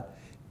with that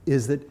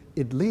is that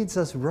it leads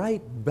us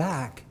right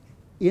back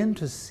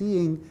into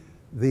seeing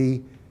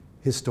the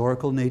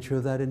historical nature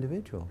of that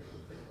individual,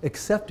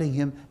 accepting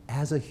him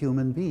as a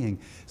human being.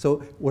 So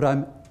what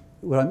I'm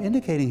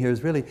indicating here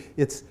is really,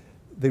 it's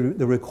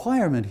the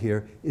requirement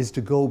here is to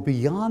go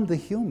beyond the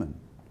human,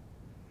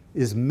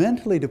 is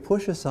mentally to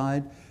push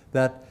aside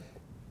that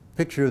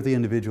picture of the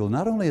individual,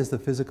 not only as the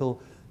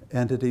physical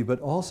entity, but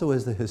also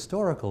as the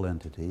historical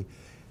entity.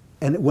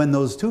 And when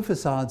those two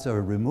facades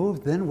are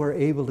removed, then we're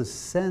able to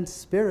sense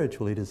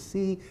spiritually, to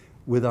see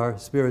with our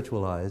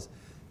spiritual eyes,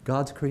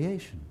 God's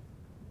creation.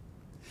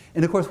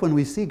 And of course, when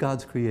we see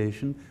God's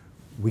creation,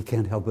 we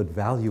can't help but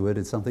value it.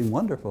 It's something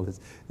wonderful.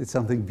 It's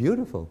something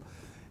beautiful.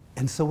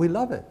 And so we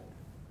love it.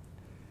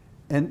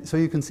 And so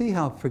you can see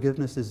how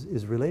forgiveness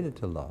is related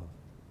to love.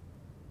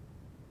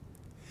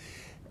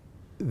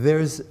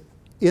 There's,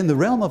 in the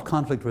realm of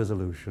conflict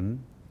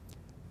resolution,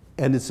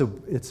 and it's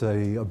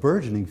a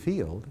burgeoning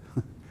field,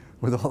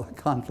 with all the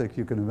conflict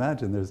you can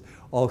imagine. There's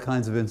all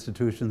kinds of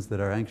institutions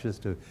that are anxious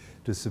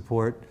to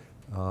support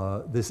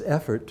this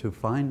effort to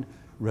find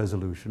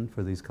resolution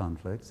for these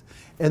conflicts.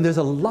 And there's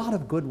a lot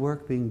of good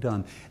work being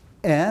done.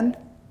 And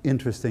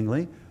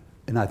interestingly,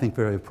 and I think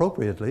very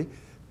appropriately,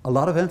 a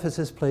lot of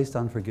emphasis placed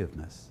on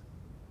forgiveness.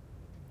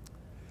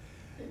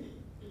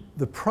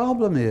 The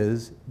problem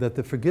is that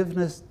the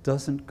forgiveness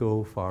doesn't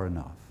go far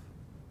enough.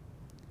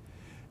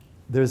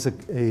 There's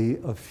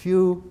a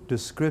few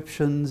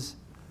descriptions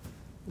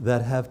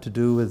that have to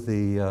do with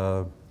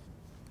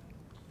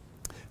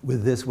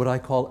with this, what I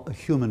call a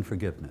human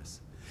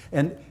forgiveness.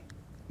 And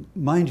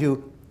mind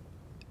you,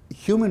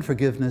 human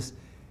forgiveness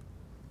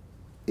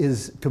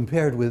is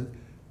compared with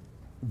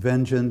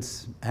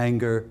vengeance,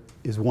 anger,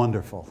 is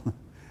wonderful.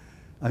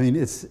 I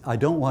mean, I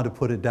don't want to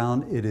put it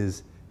down. It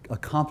is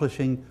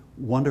accomplishing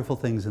wonderful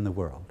things in the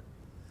world.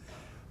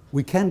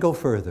 We can go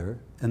further,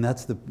 and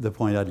that's the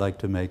point I'd like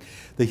to make.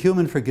 The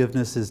human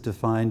forgiveness is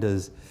defined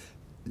as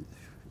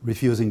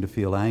refusing to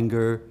feel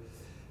anger,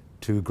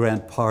 to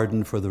grant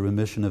pardon for the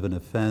remission of an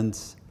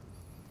offense.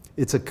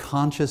 It's a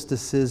conscious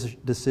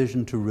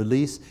decision to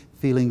release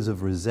feelings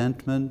of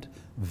resentment,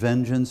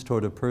 vengeance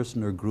toward a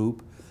person or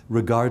group,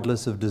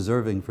 regardless of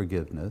deserving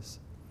forgiveness.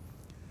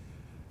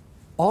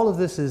 All of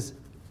this is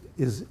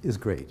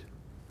great,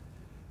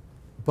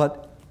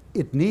 but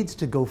it needs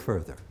to go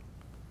further.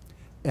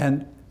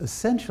 And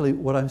essentially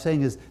what I'm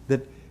saying is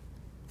that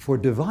for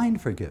divine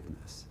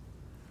forgiveness,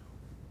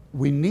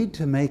 we need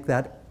to make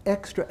that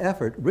extra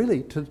effort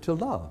really to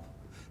love,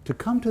 to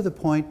come to the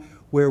point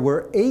where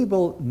we're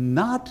able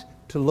not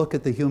to look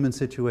at the human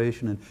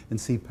situation and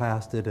see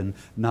past it and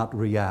not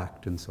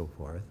react and so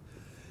forth,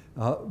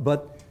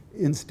 but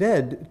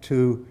instead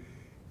to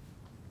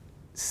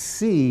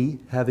see,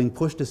 having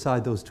pushed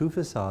aside those two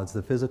facades,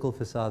 the physical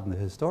facade and the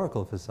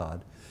historical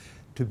facade,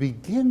 to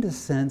begin to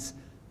sense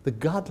the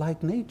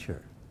godlike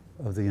nature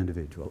of the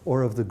individual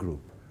or of the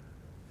group.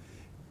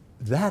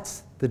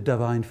 That's the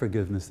divine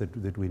forgiveness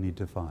that we need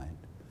to find.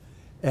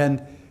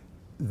 And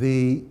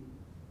the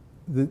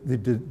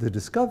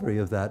discovery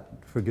of that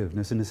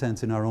forgiveness, in a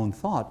sense, in our own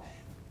thought,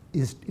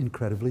 is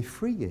incredibly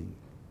freeing.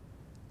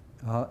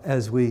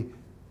 As we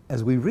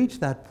reach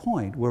that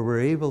point where we're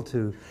able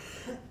to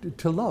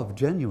love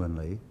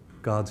genuinely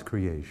God's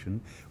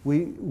creation,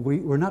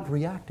 we're not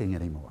reacting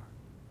anymore.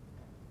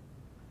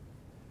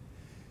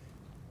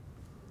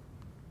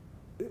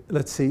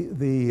 Let's see,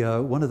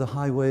 one of the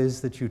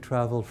highways that you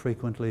travel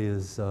frequently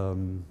is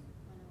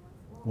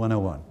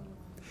 101.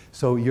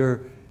 So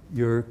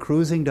you're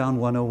cruising down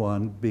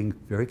 101, being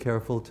very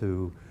careful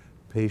to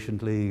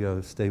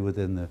patiently stay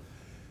within the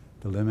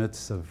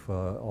limits of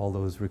all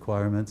those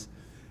requirements.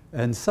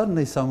 And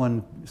suddenly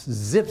someone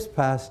zips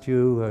past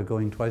you,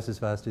 going twice as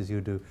fast as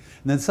you do,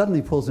 and then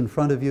suddenly pulls in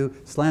front of you,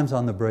 slams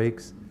on the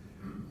brakes.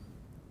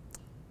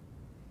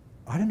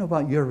 I don't know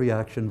about your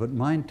reaction, but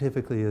mine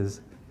typically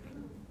is,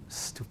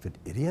 stupid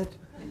idiot.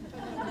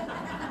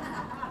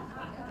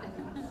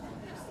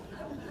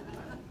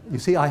 You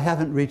see, I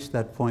haven't reached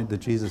that point that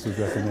Jesus was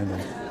recommending.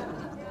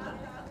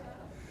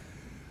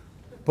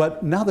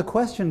 But now the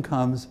question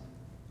comes,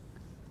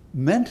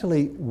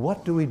 mentally,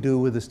 what do we do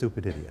with the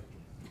stupid idiot?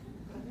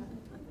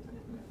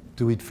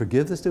 Do we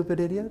forgive the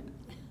stupid idiot?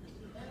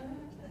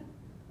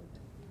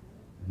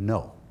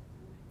 No.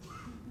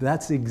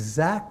 That's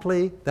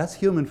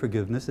human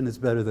forgiveness, and it's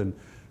better than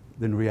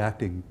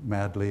reacting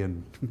madly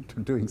and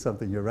doing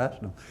something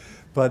irrational.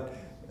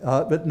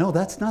 But no,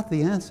 that's not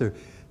the answer.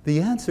 The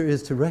answer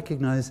is to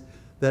recognize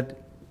that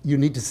you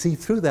need to see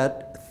through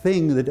that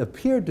thing that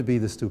appeared to be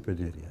the stupid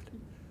idiot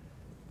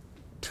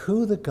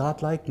to the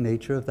godlike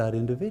nature of that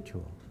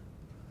individual.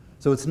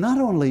 So it's not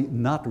only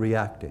not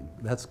reacting,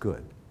 that's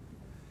good,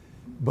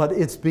 but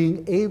it's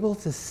being able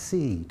to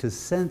see, to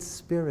sense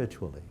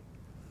spiritually.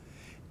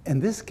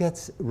 And this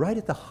gets right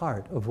at the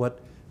heart of what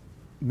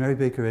Mary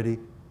Baker Eddy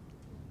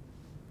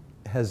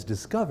has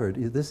discovered.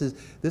 This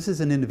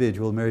is an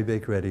individual, Mary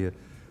Baker Eddy,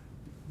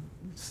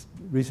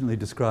 recently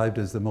described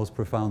as the most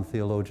profound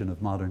theologian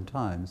of modern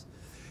times.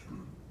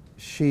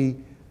 She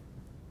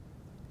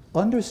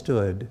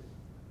understood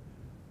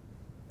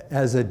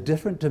as a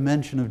different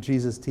dimension of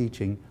Jesus'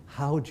 teaching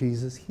how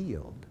Jesus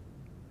healed.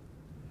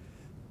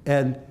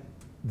 And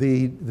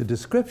the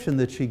description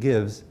that she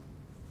gives,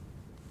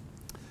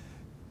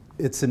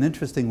 it's an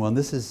interesting one.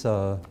 This is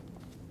the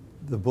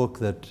book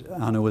that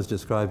Anna was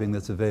describing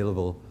that's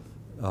available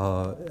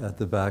at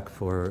the back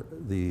for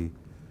the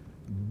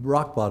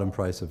rock bottom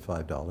price of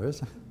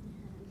 $5.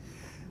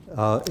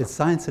 It's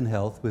Science and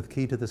Health with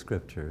Key to the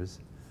Scriptures.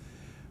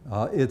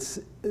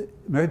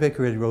 Mary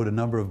Baker Eddy wrote a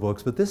number of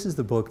books, but this is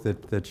the book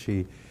that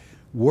she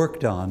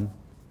worked on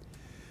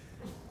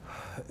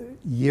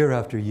year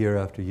after year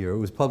after year. It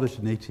was published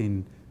in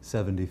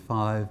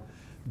 1875,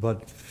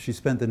 but she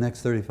spent the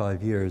next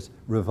 35 years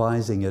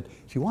revising it.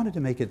 She wanted to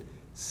make it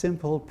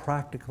simple,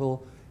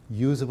 practical,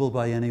 usable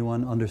by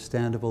anyone,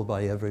 understandable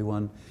by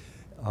everyone.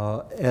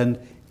 And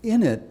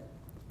in it,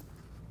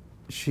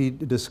 she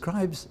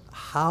describes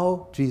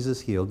how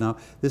Jesus healed. Now,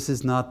 this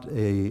is not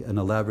an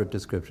elaborate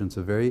description. It's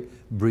a very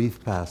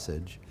brief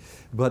passage.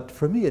 But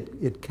for me,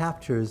 it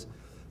captures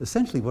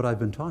essentially what I've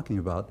been talking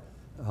about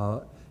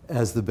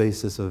as the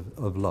basis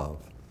of love.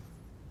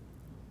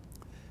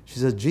 She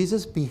says,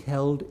 Jesus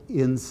beheld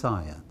in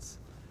science.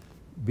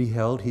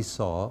 Beheld, he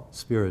saw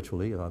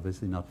spiritually,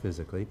 obviously not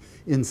physically,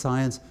 in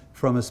science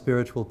from a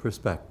spiritual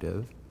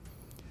perspective.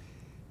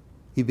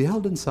 He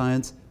beheld in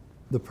science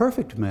the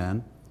perfect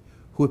man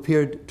who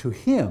appeared to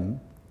him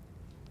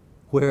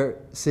where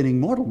sinning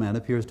mortal man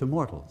appears to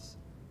mortals.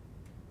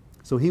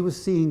 So he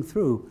was seeing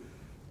through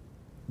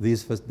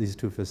these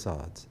two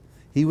facades.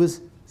 He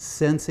was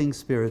sensing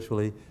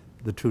spiritually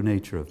the true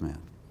nature of man.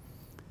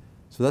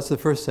 So that's the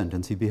first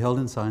sentence. He beheld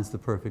in science the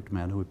perfect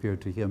man who appeared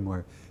to him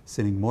where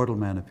sinning mortal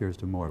man appears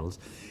to mortals.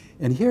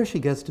 And here she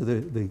gets to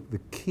the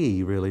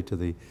key, really,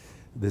 to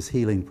this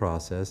healing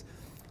process.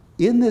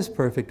 In this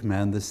perfect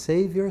man, the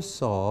Savior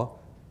saw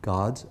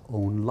God's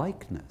own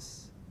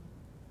likeness.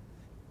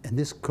 And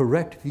this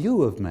correct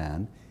view of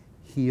man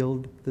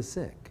healed the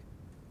sick.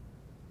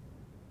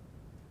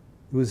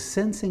 It was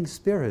sensing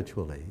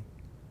spiritually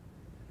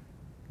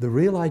the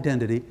real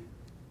identity,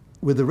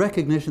 with the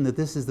recognition that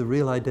this is the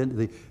real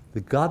identity, the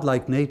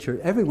godlike nature.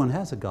 Everyone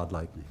has a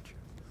godlike nature.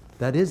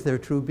 That is their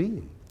true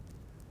being.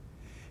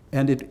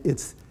 And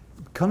it's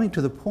coming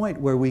to the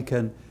point where we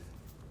can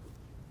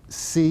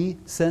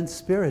sense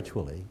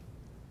spiritually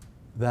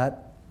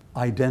that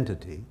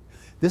identity.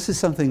 This is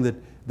something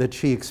that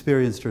she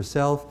experienced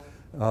herself.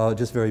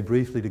 Just very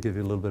briefly to give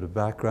you a little bit of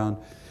background,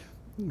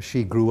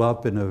 she grew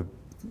up in a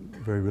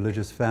very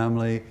religious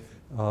family,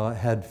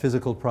 had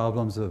physical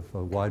problems of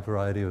a wide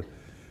variety of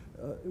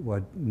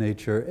wide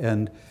nature,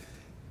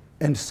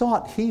 and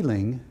sought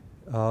healing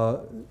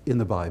in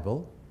the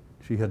Bible.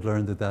 She had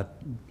learned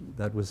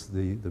that was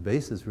the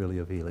basis really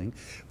of healing,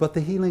 but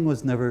the healing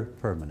was never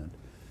permanent.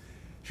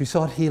 She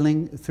sought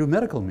healing through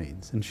medical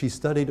means, and she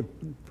studied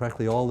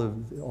practically all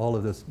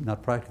of this,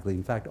 not practically,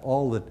 in fact,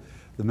 all that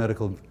the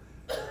medical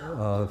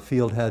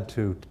field had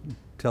to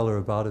tell her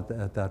about it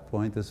at that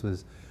point. This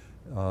was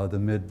the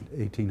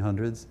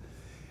mid-1800s.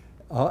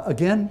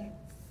 Again,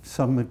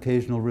 some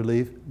occasional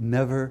relief,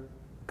 never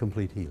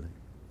complete healing.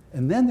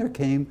 And then there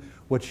came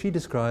what she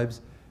describes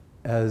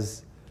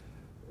as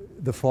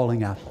the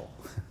falling apple,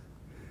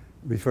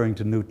 referring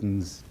to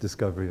Newton's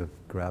discovery of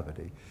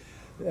gravity.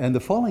 And the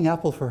falling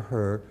apple for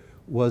her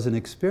was an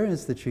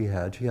experience that she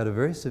had. She had a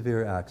very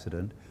severe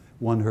accident,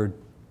 one her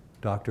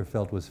doctor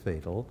felt was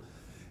fatal.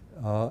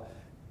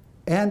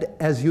 And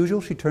as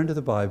usual, she turned to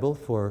the Bible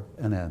for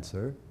an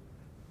answer,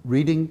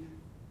 reading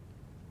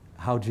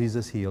how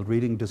Jesus healed,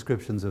 reading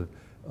descriptions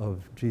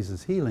of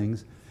Jesus'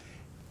 healings.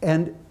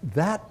 And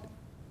that,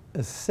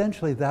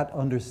 essentially that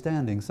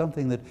understanding,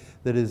 something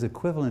that is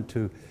equivalent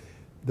to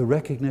the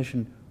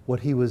recognition, what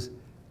he was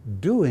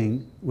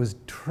doing was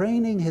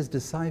training his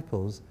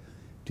disciples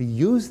to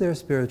use their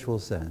spiritual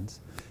sense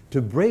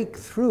to break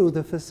through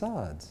the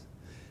facades,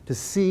 to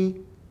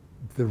see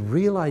the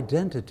real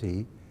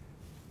identity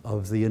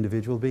of the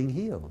individual being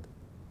healed.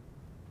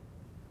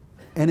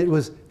 And it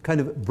was kind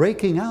of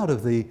breaking out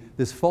of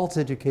this false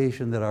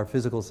education that our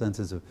physical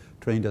senses have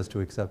trained us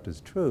to accept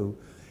as true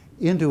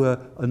into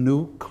a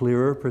new,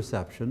 clearer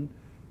perception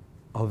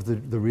of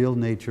the real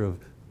nature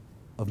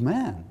of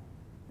man,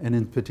 and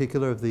in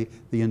particular of the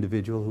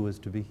individual who is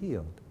to be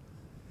healed.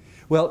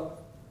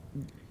 Well,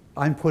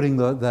 I'm putting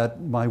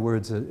my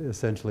words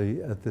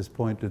essentially at this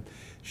point that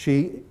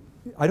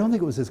I don't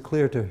think it was as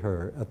clear to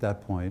her at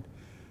that point.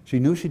 She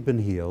knew she'd been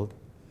healed.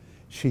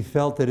 She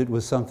felt that it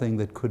was something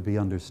that could be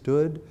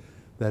understood,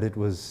 that it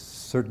was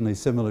certainly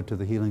similar to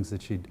the healings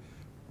that she'd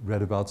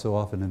read about so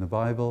often in the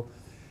Bible.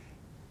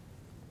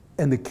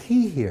 And the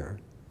key here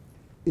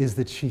is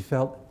that she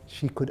felt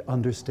she could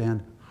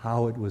understand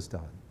how it was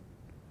done.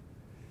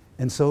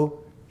 And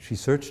so she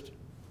searched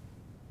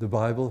the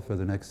Bible for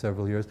the next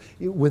several years.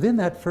 Within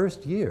that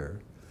first year,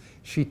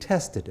 she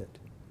tested it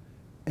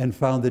and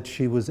found that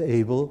she was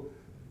able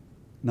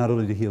not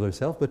only to heal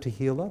herself, but to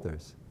heal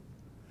others.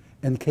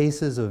 And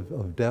cases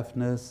of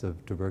deafness,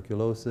 of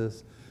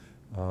tuberculosis,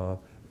 a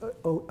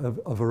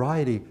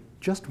variety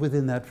just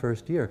within that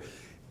first year.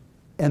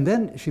 And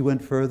then she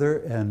went further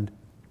and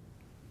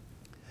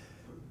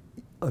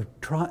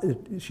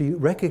she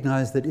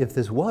recognized that if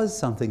this was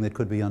something that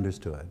could be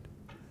understood,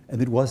 and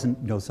it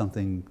wasn't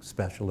something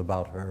special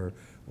about her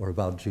or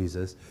about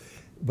Jesus,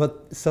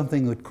 but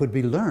something that could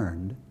be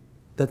learned,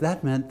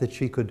 that meant that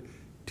she could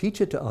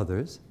teach it to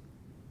others,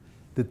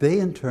 that they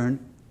in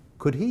turn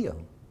could heal.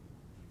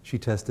 She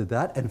tested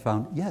that and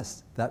found,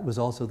 yes, that was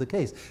also the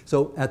case.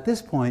 So at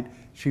this point,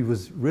 she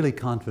was really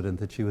confident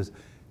that she was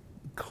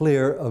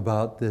clear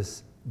about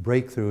this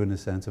breakthrough in a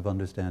sense of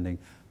understanding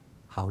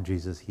how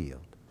Jesus healed.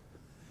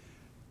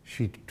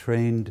 She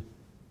trained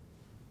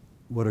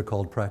what are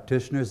called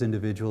practitioners,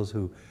 individuals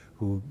who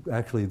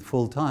actually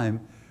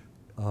full-time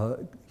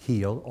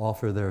heal,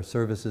 offer their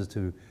services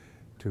to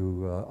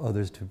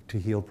others to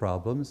heal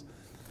problems.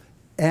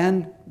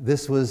 And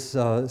this was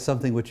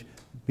something which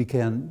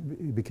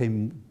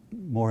became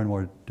more and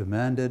more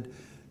demanded.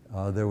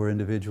 There were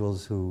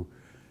individuals who,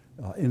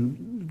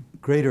 in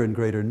greater and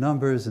greater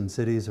numbers in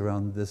cities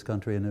around this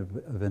country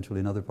and eventually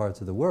in other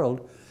parts of the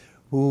world,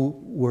 who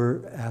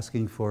were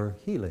asking for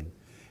healing.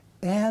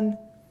 And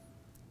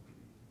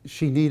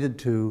she needed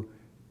to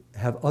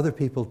have other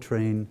people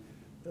train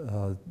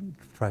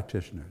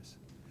practitioners.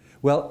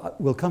 Well,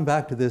 we'll come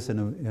back to this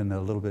in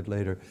a little bit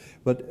later,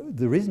 but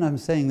the reason I'm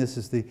saying this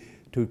is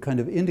to kind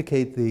of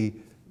indicate the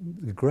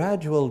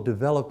gradual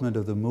development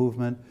of the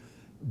movement.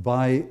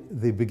 By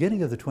the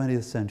beginning of the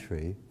 20th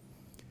century,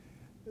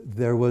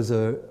 there was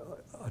a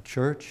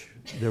church,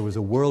 there was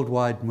a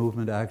worldwide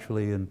movement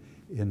actually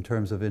in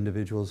terms of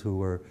individuals who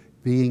were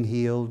being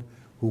healed,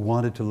 who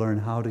wanted to learn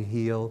how to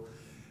heal.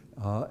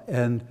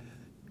 And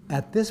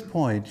at this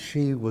point,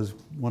 she was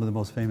one of the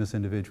most famous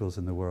individuals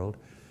in the world.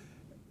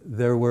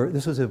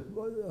 This was a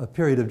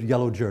period of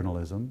yellow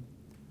journalism.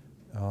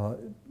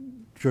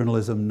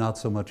 Journalism not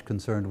so much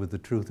concerned with the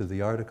truth of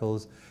the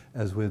articles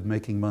as with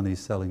making money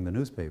selling the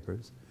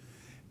newspapers.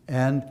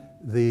 And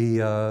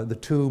the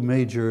two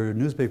major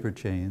newspaper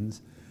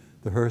chains,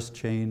 the Hearst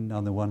chain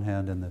on the one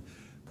hand and the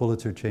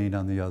Pulitzer chain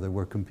on the other,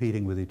 were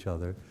competing with each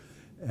other.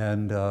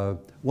 And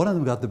one of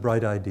them got the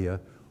bright idea,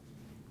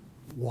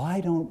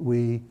 why don't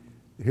we,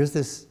 here's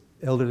this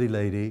elderly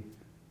lady,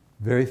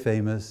 very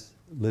famous,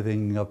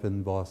 living up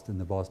in Boston,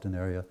 the Boston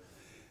area,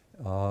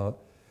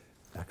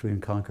 actually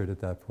in Concord at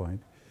that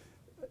point.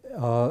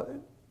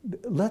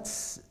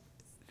 Let's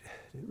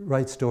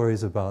write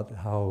stories about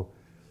how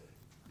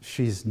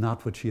she's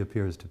not what she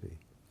appears to be.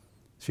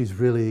 She's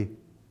really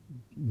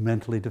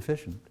mentally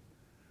deficient.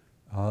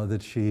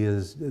 That she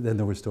is, then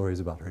there were stories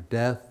about her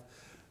death,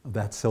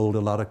 that sold a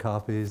lot of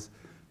copies,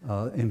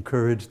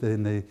 encouraged,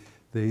 then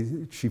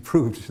she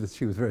proved that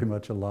she was very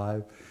much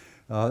alive.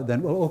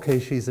 Then, well, okay,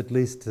 she's at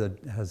least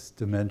has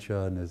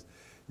dementia and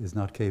is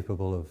not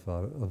capable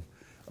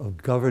of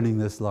governing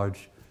this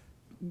large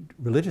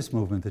religious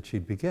movement that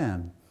she'd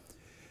began.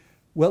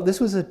 Well, this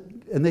was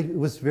it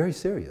was very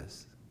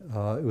serious.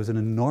 It was an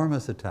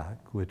enormous attack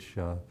which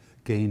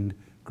gained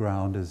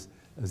ground as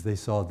they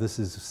saw this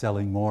is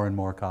selling more and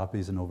more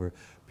copies, and over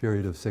a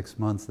period of 6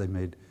 months they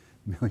made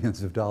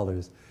millions of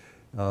dollars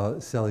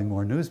selling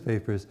more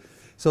newspapers.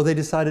 So they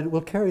decided,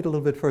 we'll carry it a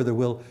little bit further.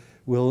 We'll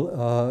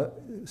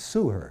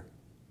sue her,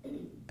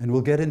 and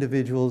we'll get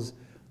individuals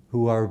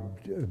who are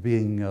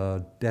being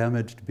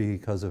damaged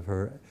because of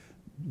her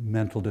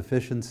mental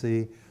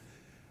deficiency.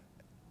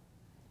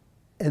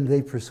 And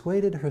they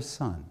persuaded her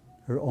son,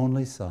 her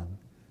only son,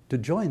 to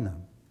join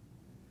them.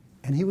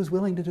 And he was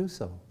willing to do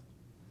so.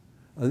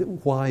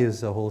 Why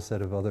is a whole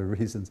set of other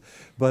reasons.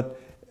 But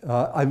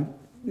I'm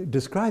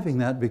describing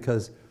that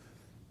because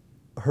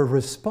her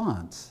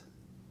response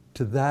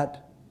to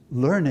that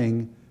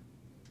learning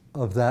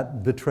of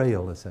that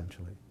betrayal,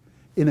 essentially,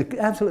 in an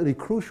absolutely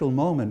crucial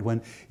moment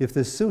when, if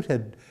this suit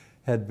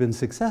had been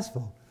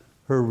successful,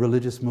 her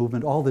religious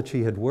movement, all that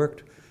she had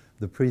worked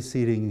the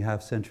preceding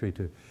half century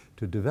to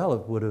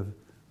develop, would have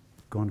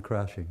gone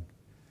crashing.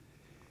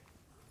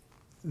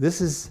 This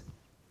is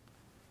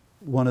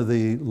one of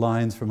the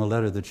lines from a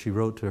letter that she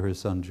wrote to her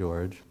son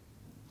George.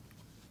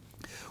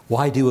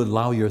 "Why do you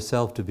allow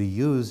yourself to be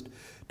used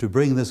to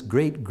bring this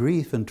great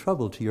grief and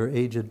trouble to your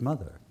aged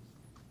mother?"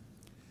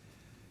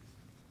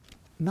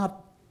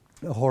 Not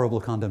a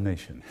horrible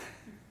condemnation.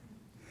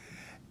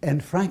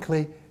 And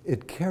frankly,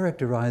 it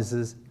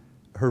characterizes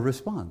her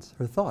response,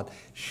 her thought.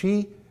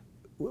 She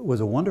was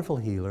a wonderful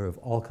healer of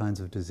all kinds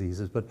of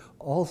diseases, but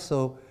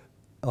also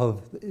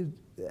of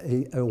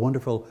a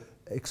wonderful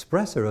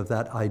expresser of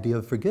that idea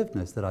of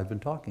forgiveness that I've been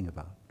talking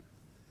about.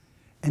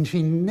 And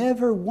she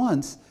never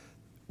once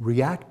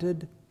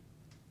reacted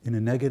in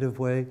a negative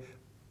way,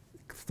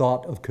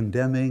 thought of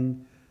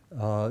condemning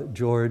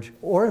George,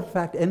 or in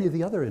fact any of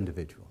the other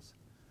individuals.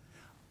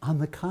 On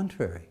the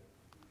contrary,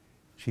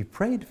 she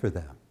prayed for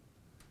them,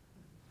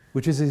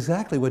 which is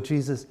exactly what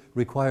Jesus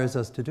requires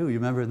us to do. You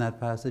remember in that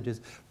passage, is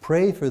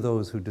pray for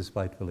those who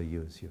despitefully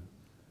use you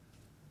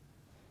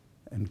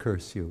and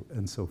curse you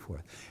and so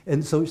forth.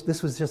 And so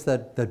this was just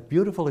that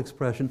beautiful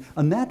expression,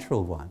 a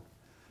natural one.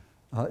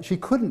 She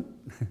couldn't,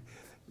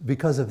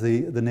 because of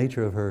the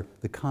nature of her,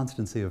 the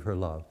constancy of her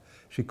love,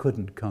 she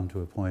couldn't come to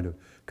a point of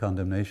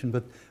condemnation,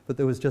 but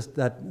there was just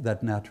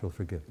that natural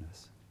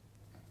forgiveness.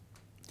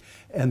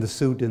 And the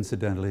suit,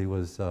 incidentally,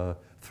 was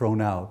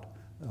thrown out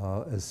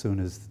as soon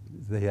as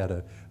they had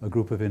a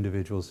group of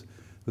individuals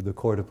who the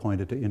court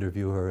appointed to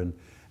interview her,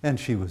 and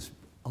she was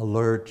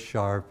alert,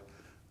 sharp,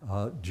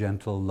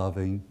 gentle,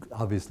 loving,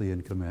 obviously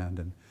in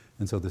command,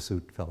 and so the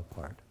suit fell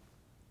apart.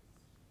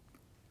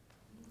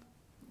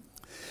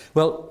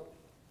 Well,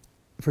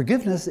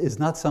 forgiveness is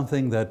not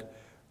something that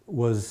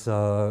was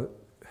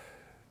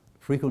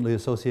frequently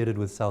associated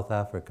with South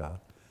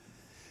Africa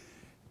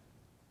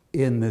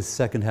in the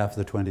second half of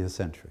the 20th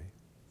century.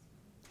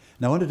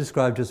 Now I want to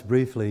describe just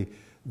briefly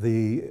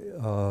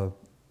the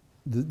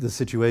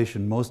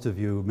situation. Most of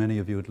you, many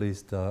of you at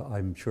least,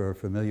 I'm sure are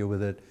familiar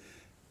with it,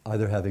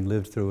 either having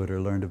lived through it or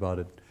learned about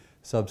it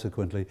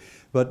subsequently.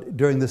 But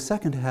during the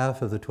second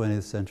half of the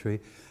 20th century,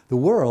 the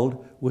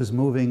world was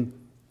moving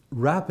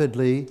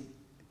rapidly,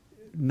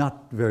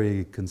 not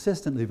very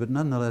consistently, but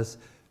nonetheless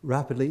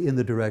rapidly in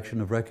the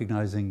direction of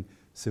recognizing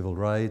civil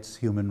rights,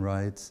 human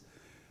rights.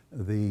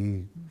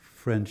 The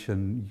French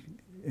and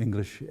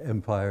English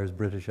empires,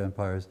 British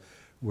empires,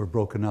 were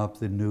broken up.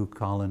 The new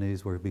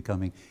colonies were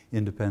becoming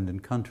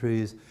independent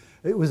countries.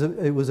 It was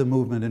a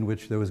movement in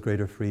which there was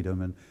greater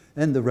freedom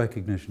and the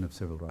recognition of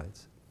civil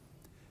rights,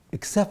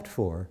 except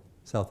for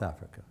South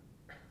Africa,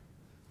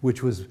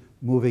 which was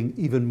moving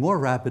even more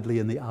rapidly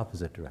in the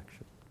opposite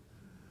direction,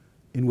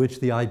 in which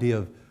the idea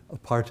of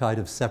apartheid,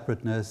 of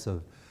separateness,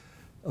 of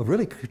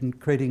really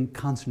creating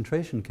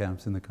concentration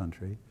camps in the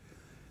country.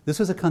 This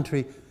was a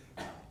country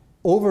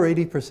over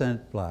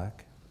 80%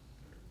 black,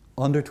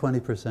 under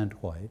 20%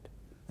 white,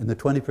 and the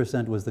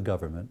 20% was the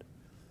government,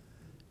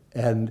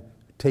 and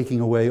taking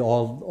away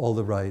all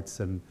the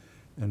rights and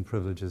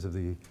privileges of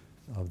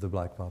the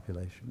black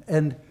population,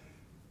 and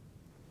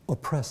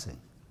oppressing.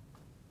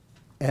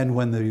 And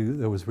when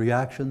there was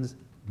reactions,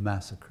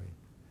 massacring.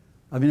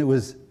 I mean, it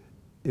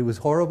was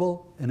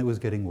horrible, and it was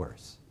getting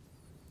worse.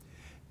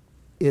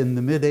 In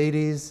the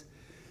mid-'80s,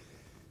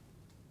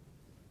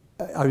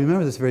 I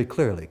remember this very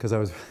clearly because I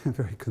was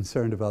very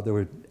concerned about, there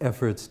were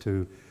efforts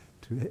to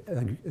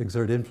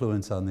exert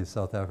influence on the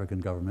South African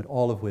government,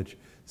 all of which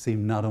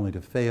seemed not only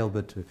to fail,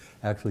 but to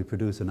actually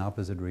produce an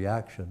opposite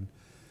reaction.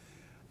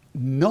 I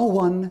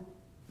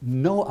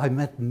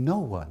met no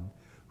one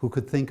who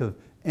could think of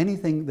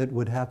anything that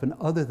would happen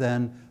other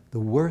than the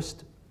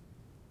worst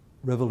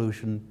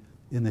revolution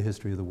in the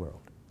history of the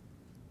world.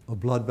 A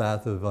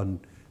bloodbath of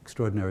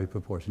extraordinary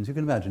proportions. You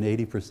can imagine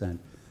 80%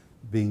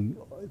 being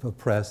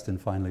oppressed and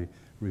finally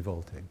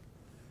revolting.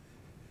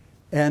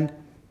 And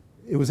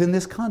it was in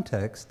this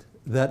context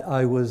that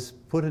I was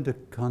put into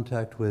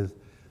contact with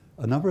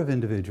a number of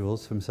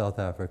individuals from South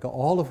Africa,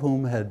 all of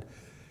whom had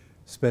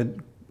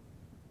spent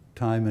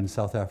time in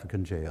South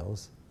African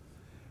jails,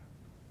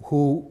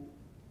 who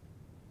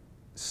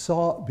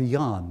saw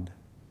beyond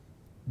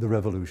the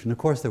revolution. Of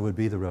course, there would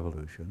be the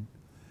revolution,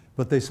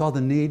 but they saw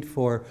the need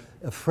for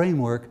a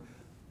framework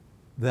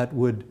that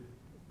would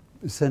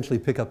essentially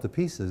pick up the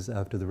pieces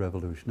after the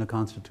revolution, a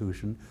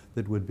constitution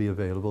that would be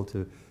available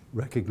to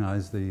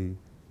recognize the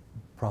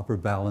proper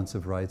balance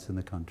of rights in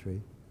the country.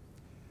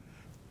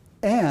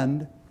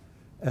 And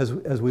as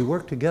we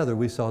worked together,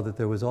 we saw that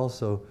there was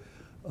also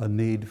a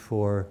need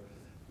for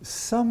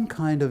some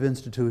kind of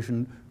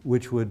institution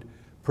which would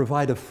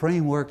provide a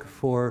framework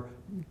for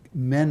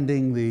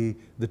mending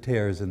the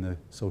tears in the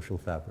social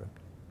fabric.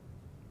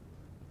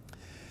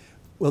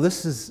 Well,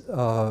 this is,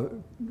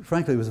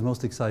 frankly, it was the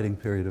most exciting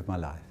period of my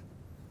life.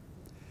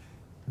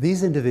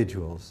 These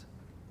individuals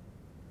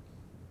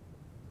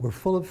were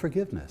full of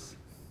forgiveness.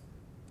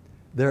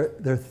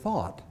 Their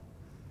thought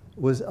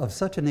was of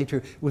such a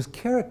nature, was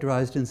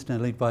characterized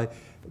incidentally by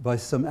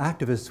some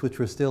activists which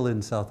were still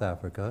in South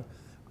Africa,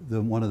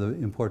 one of the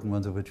important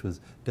ones of which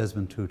was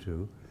Desmond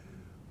Tutu.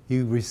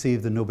 He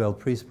received the Nobel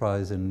Peace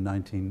Prize in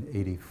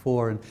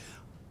 1984, and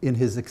in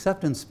his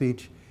acceptance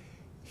speech,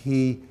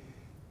 he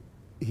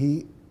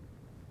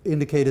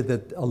indicated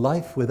that a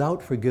life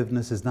without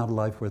forgiveness is not a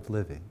life worth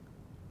living.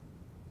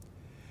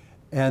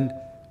 And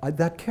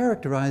that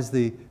characterized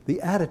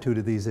the attitude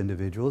of these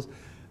individuals,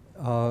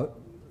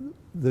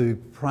 the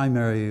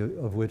primary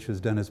of which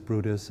is Dennis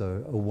Brutus, a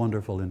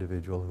wonderful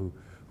individual who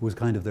was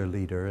kind of their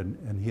leader,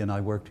 and he and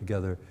I worked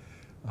together.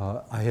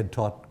 I had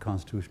taught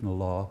constitutional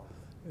law,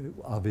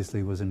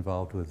 obviously was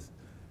involved with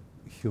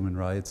human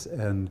rights,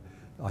 and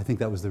I think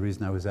that was the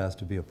reason I was asked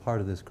to be a part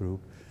of this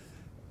group.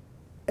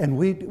 And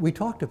we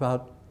talked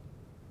about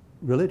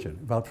religion,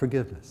 about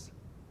forgiveness,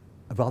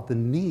 about the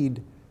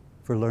need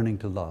for learning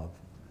to love.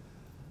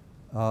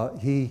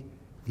 He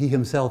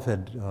himself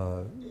had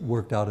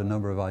worked out a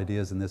number of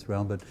ideas in this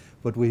realm,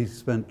 but we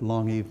spent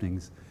long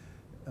evenings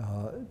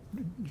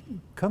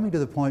coming to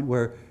the point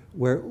where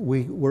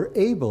we were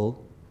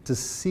able to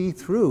see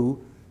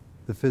through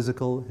the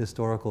physical,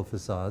 historical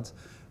facades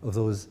of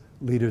those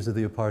leaders of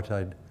the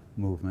apartheid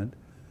movement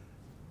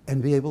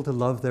and be able to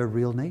love their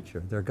real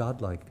nature, their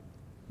godlike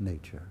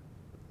nature.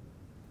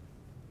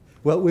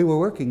 Well, we were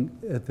working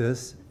at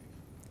this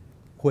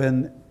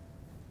when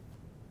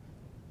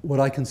what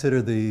I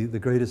consider the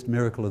greatest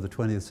miracle of the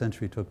 20th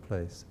century took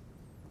place.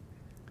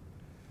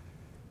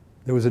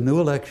 There was a new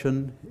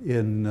election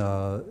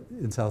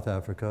in South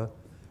Africa.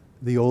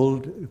 The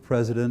old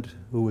president,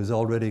 who was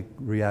already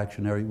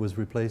reactionary, was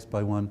replaced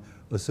by one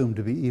assumed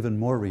to be even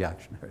more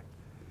reactionary.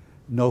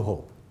 No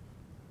hope,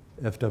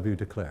 F.W.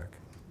 de Klerk.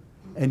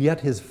 And yet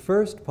his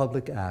first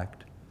public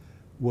act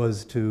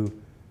was to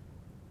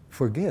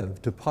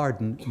forgive, to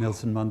pardon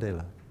Nelson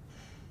Mandela.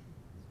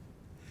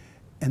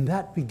 And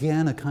that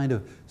began a kind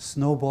of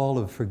snowball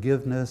of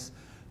forgiveness.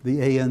 The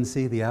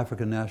ANC, the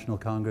African National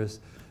Congress,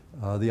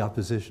 the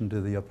opposition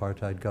to the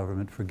apartheid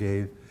government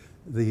forgave.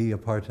 The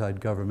apartheid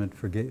government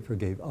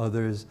forgave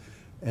others.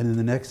 And in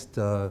the next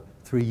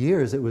 3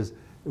 years, it was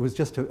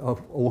just a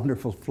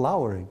wonderful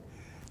flowering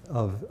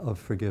of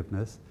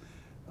forgiveness,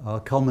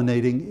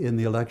 culminating in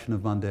the election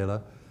of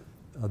Mandela,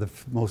 the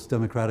most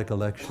democratic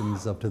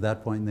elections up to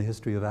that point in the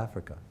history of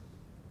Africa.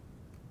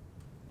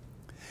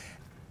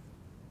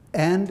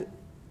 And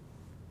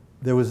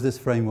there was this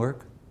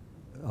framework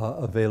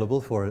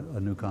available for a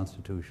new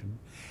constitution.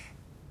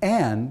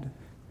 And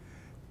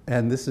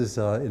this is,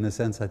 in a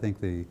sense, I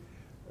think the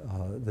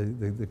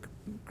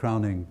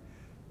crowning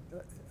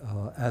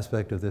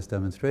aspect of this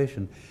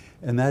demonstration,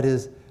 and that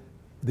is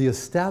the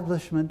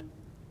establishment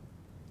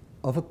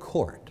of a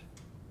court,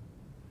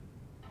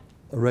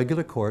 a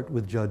regular court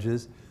with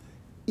judges,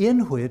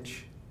 in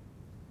which,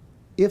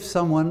 if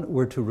someone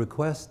were to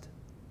request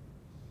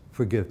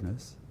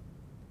forgiveness,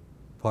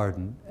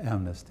 pardon,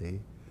 amnesty,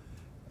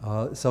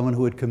 someone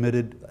who had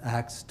committed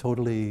acts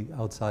totally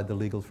outside the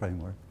legal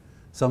framework,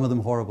 some of them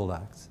horrible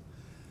acts,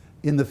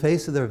 in the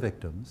face of their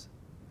victims,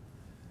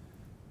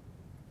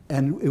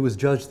 and it was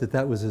judged that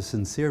that was a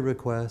sincere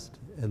request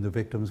and the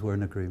victims were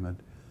in agreement,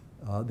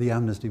 the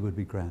amnesty would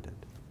be granted.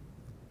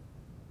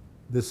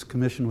 This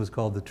commission was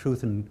called the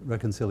Truth and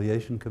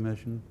Reconciliation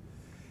Commission,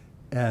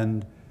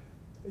 and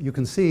you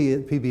can see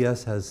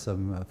PBS has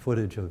some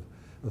footage of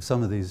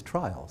some of these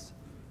trials,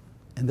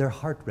 and they're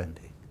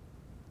heartrending.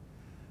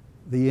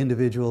 The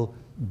individual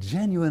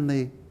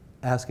genuinely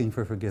asking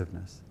for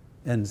forgiveness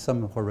and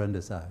some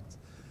horrendous acts,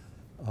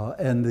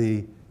 and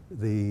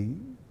the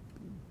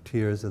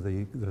tears of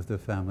the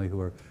family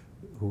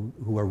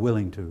who are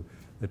willing to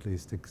at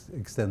least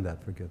extend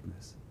that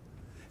forgiveness.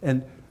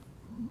 And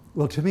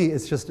well, to me,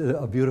 it's just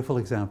a beautiful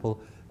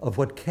example of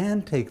what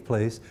can take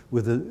place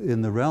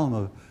in the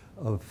realm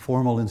of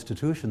formal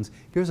institutions.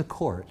 Here's a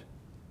court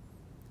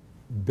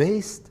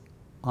based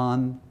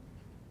on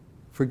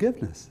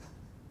forgiveness,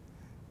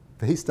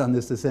 based on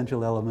this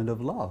essential element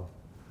of love.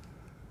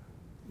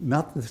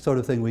 Not the sort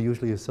of thing we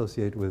usually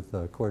associate with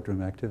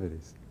courtroom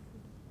activities.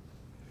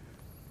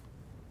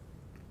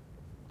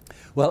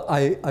 Well,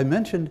 I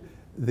mentioned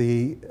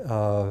the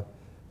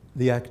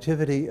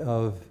activity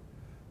of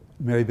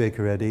Mary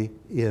Baker Eddy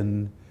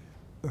in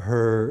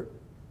her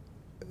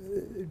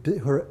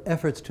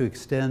efforts to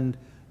extend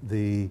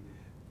the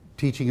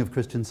teaching of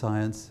Christian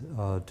Science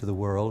to the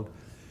world.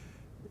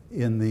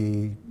 In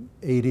the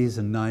 80s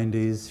and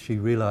 90s, she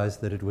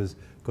realized that it was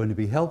going to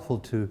be helpful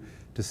to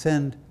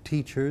send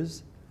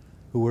teachers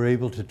who were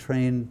able to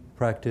train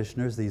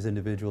practitioners, these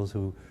individuals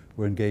who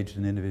were engaged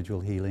in individual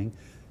healing,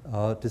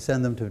 to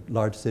send them to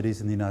large cities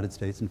in the United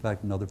States, in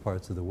fact, in other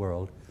parts of the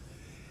world.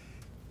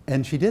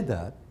 And she did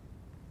that.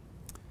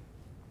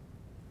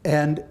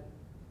 And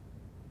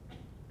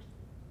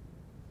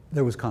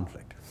there was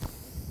conflict.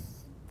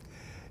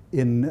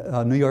 In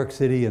New York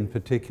City in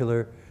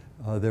particular,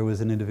 there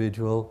was an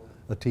individual,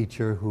 a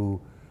teacher,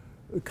 who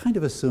kind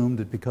of assumed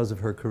that because of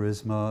her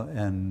charisma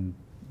and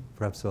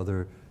perhaps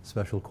other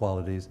special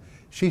qualities,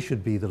 she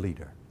should be the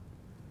leader.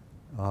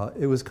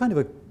 It was kind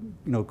of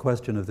a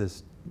question of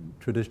this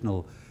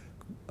traditional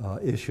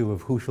issue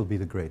of who shall be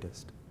the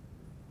greatest.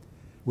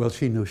 Well,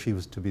 she knew she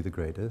was to be the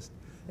greatest,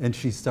 and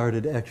she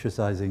started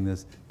exercising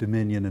this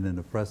dominion in an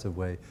oppressive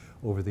way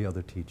over the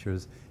other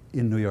teachers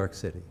in New York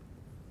City.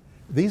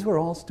 These were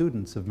all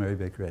students of Mary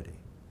Baker Eddy.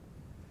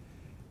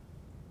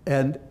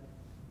 And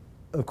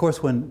of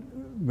course, when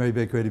Mary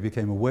Baker Eddy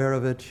became aware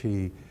of it,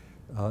 she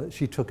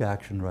took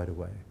action right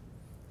away,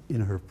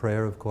 in her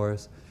prayer, of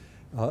course.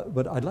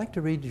 But I'd like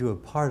to read you a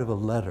part of a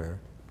letter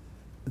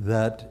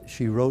that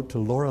she wrote to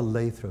Laura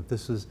Lathrop.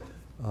 This is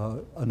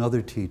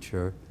another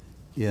teacher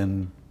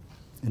in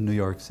New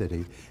York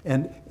City.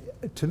 And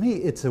to me,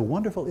 it's a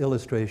wonderful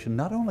illustration,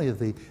 not only of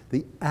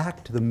the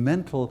act, the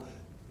mental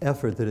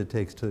effort that it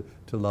takes to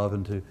love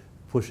and to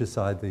push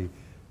aside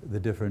the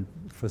different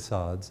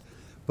facades,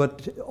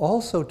 but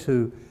also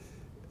to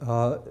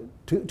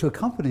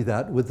accompany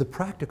that with the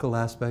practical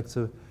aspects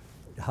of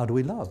how do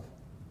we love?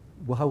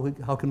 Well,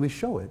 how can we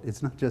show it?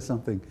 It's not just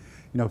something,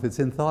 if it's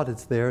in thought,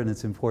 it's there and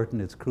it's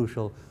important, it's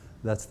crucial,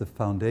 that's the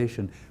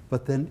foundation,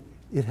 but then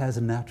it has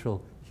a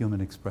natural human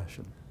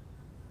expression.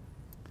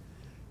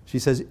 She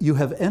says, "You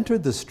have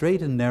entered the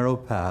straight and narrow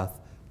path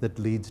that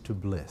leads to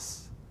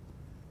bliss,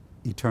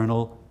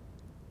 eternal,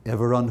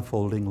 ever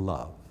unfolding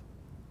love.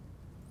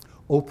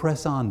 Oh,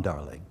 press on,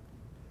 darling.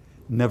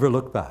 Never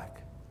look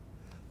back.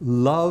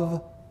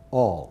 Love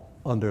all,"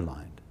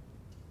 underlined.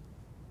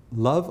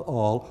 Love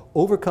all,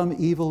 overcome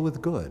evil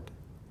with good.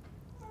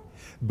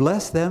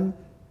 Bless them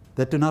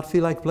that do not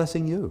feel like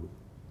blessing you.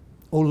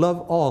 Oh, love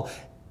all,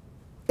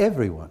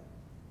 everyone,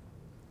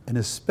 and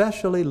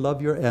especially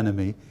love your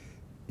enemy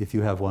if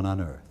you have one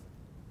on earth.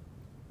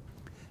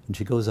 And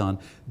she goes on,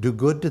 "Do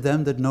good to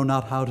them that know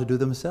not how to do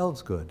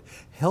themselves good.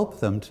 Help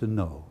them to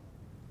know."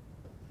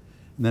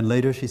 And then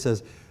later she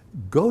says,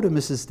 "Go to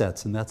Mrs.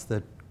 Stetson," that's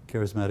that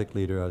charismatic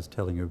leader I was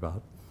telling you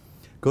about.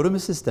 "Go to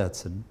Mrs.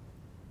 Stetson,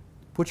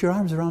 put your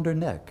arms around her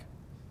neck.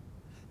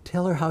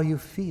 Tell her how you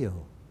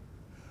feel.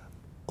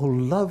 Oh,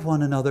 love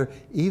one another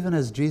even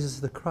as Jesus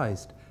the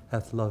Christ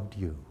hath loved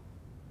you."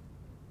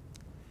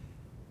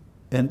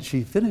 And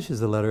she finishes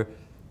the letter,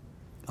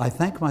 "I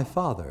thank my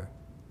Father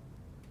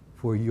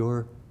for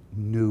your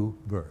new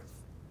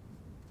birth."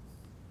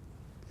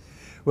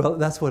 Well,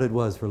 that's what it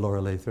was for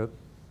Laura Lathrop.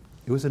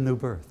 It was a new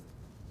birth.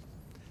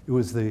 It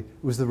was the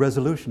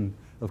resolution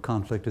of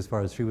conflict as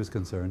far as she was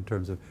concerned in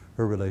terms of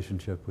her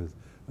relationship with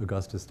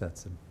Augustus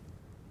Stetson.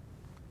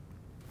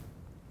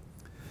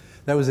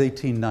 That was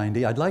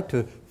 1890. I'd like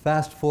to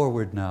fast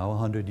forward now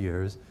 100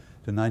 years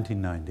to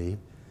 1990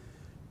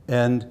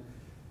 and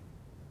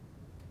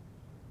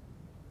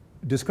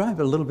describe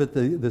a little bit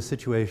the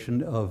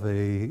situation of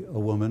a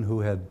woman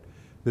who had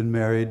been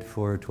married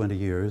for 20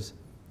 years,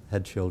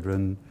 had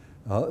children,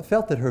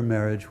 felt that her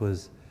marriage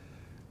was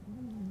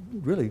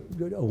really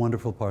a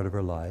wonderful part of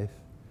her life.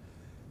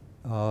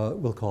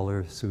 We'll call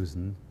her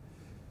Susan.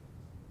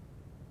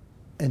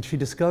 And she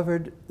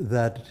discovered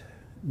that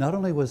not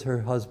only was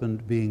her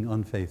husband being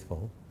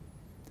unfaithful,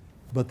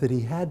 but that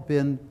he had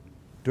been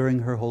during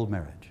her whole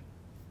marriage.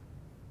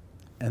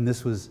 And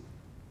this was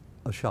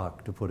a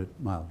shock, to put it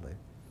mildly.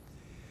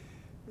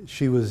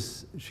 She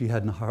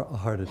had a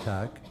heart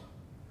attack.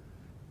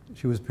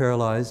 She was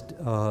paralyzed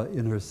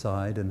in her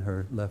side and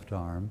her left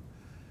arm.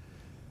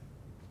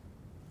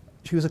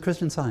 She was a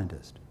Christian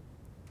Scientist.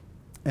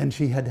 And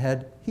she had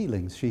had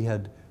healings. She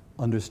had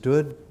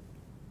understood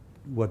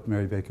what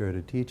Mary Baker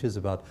Eddy teaches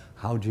about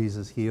how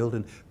Jesus healed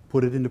and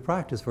put it into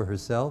practice for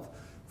herself,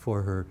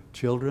 for her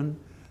children,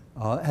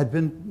 had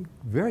been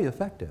very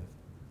effective.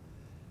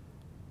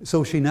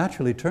 So she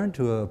naturally turned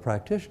to a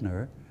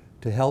practitioner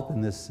to help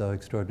in this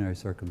extraordinary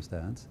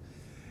circumstance.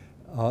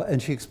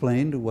 And she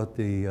explained what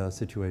the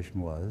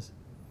situation was.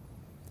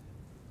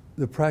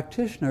 The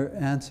practitioner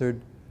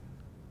answered,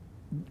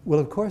 "Well,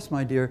 of course,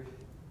 my dear,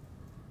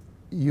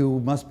 you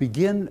must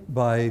begin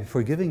by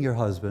forgiving your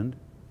husband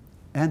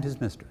and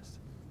his mistress."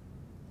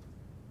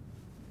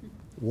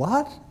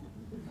 What?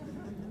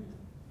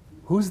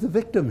 Who's the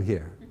victim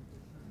here?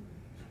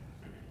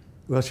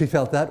 Well, she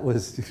felt that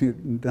was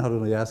not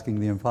only asking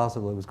the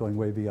impossible, it was going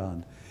way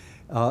beyond.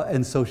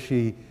 And so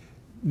she,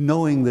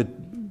 knowing that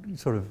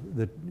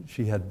that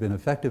she had been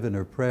effective in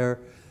her prayer,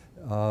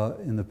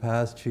 in the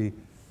past, she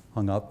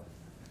hung up,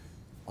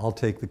 "I'll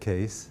take the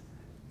case,"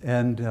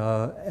 and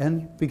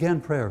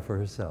began prayer for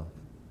herself.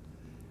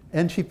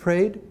 And she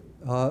prayed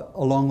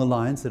along the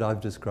lines that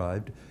I've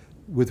described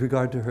with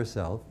regard to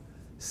herself,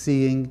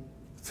 seeing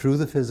through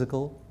the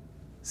physical,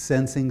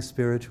 sensing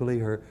spiritually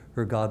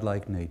her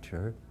godlike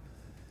nature.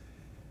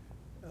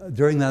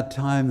 During that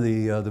time,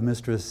 the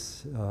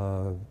mistress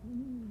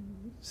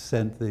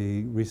sent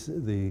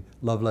the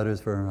love letters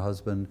for her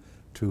husband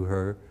to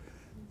her,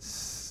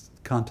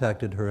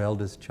 contacted her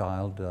eldest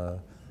child,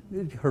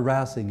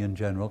 harassing in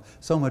general,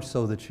 so much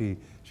so that she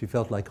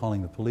felt like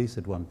calling the police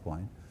at one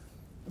point,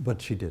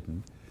 but she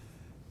didn't.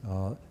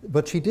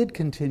 But she did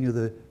continue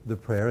the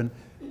prayer, and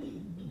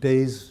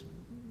days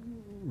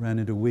ran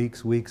into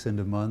weeks, weeks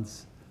into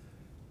months,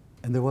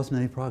 and there wasn't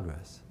any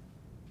progress.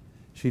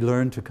 She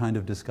learned to kind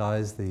of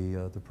disguise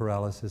the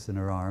paralysis in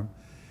her arm,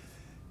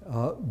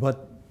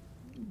 but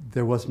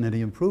there wasn't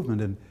any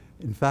improvement. And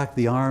in fact,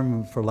 the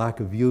arm, for lack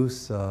of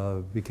use,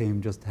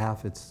 became just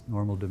half its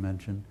normal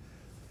dimension.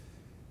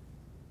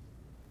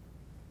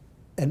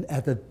 And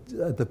at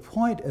the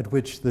point at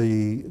which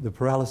the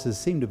paralysis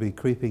seemed to be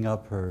creeping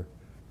up her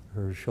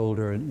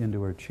shoulder and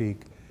into her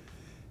cheek,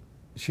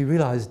 she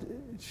realized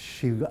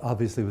she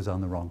obviously was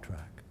on the wrong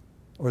track,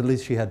 or at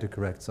least she had to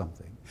correct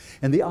something.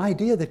 And the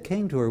idea that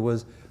came to her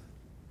was,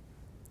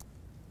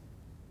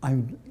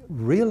 I'm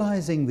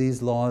realizing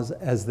these laws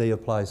as they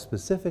apply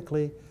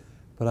specifically,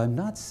 but I'm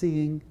not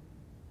seeing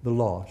the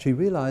law. She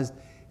realized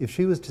if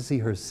she was to see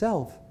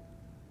herself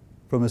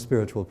from a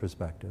spiritual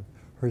perspective,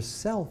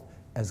 herself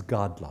as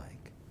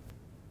godlike,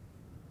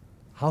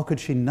 how could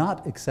she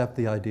not accept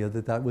the idea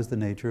that that was the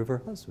nature of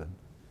her husband,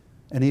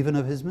 and even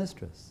of his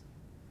mistress?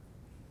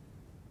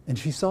 And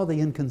she saw the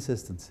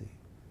inconsistency,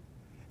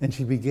 and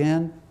she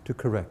began to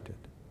correct it.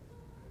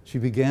 She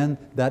began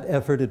that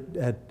effort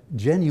at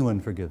genuine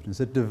forgiveness,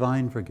 at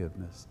divine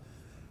forgiveness.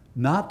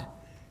 Not,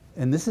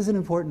 and this is an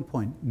important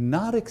point,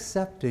 not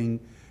accepting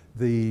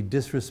the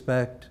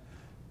disrespect,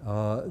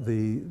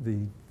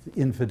 the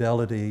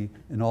infidelity,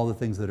 and all the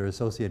things that are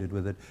associated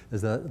with it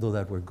as though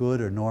that were good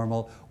or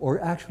normal, or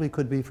actually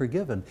could be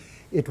forgiven.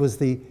 It was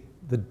the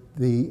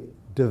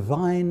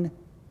divine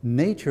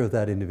nature of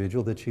that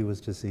individual that she was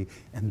to see,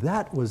 and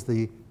that was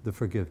the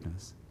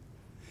forgiveness.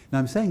 Now,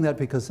 I'm saying that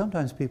because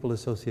sometimes people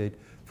associate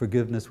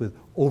forgiveness with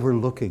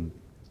overlooking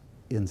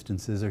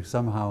instances or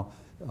somehow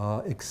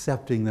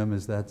accepting them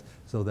as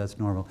so that's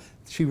normal.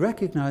 She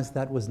recognized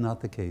that was not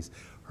the case.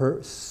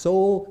 Her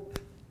sole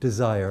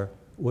desire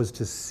was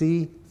to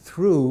see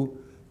through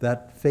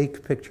that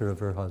fake picture of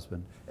her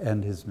husband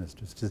and his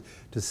mistress,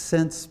 to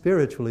sense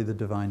spiritually the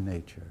divine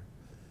nature.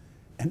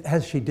 And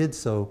as she did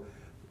so,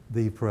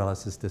 the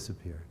paralysis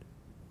disappeared.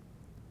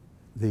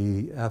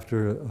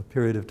 After a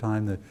period of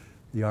time,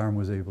 the arm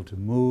was able to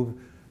move,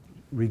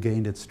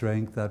 regained its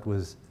strength. That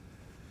was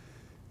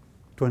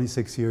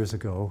 26 years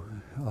ago.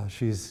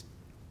 She's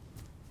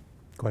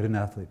quite an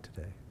athlete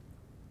today.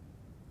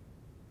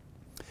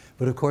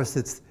 But of course,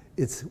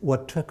 it's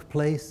what took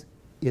place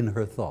in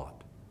her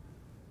thought.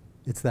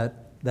 It's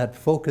that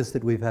focus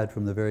that we've had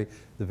from the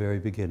very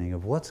beginning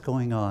of what's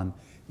going on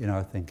in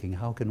our thinking.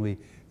 How can we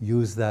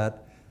use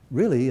that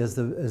really as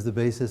the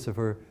basis of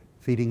her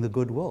feeding the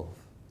good wolf?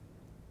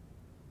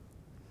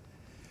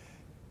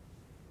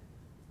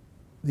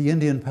 The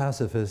Indian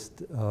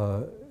pacifist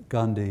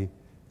Gandhi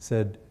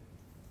said,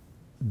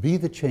 "Be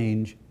the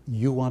change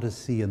you want to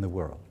see in the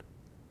world."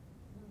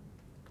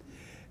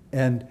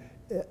 And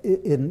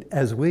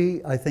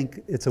I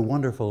think it's a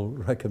wonderful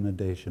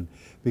recommendation,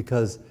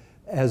 because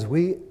as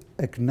we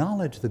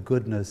acknowledge the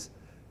goodness,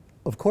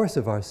 of course,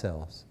 of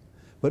ourselves,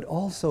 but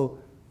also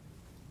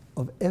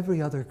of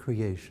every other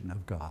creation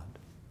of God,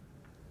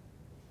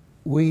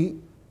 we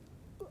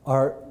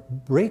are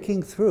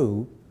breaking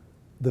through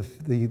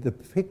the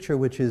picture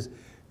which is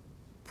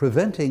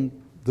preventing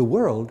the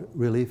world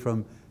really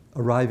from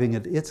arriving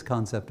at its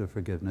concept of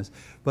forgiveness,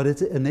 but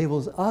it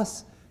enables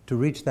us to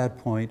reach that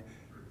point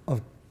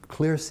of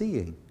clear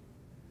seeing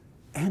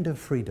and of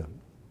freedom.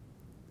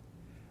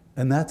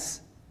 And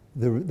that's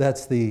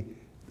the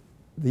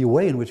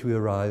way in which we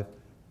arrive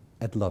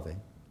at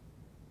loving,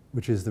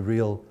 which is the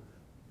real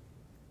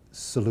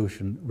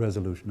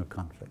resolution of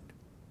conflict.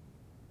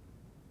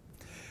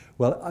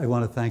 Well, I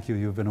want to thank you.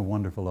 You've been a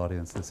wonderful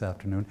audience this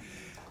afternoon.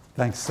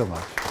 Thanks so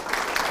much.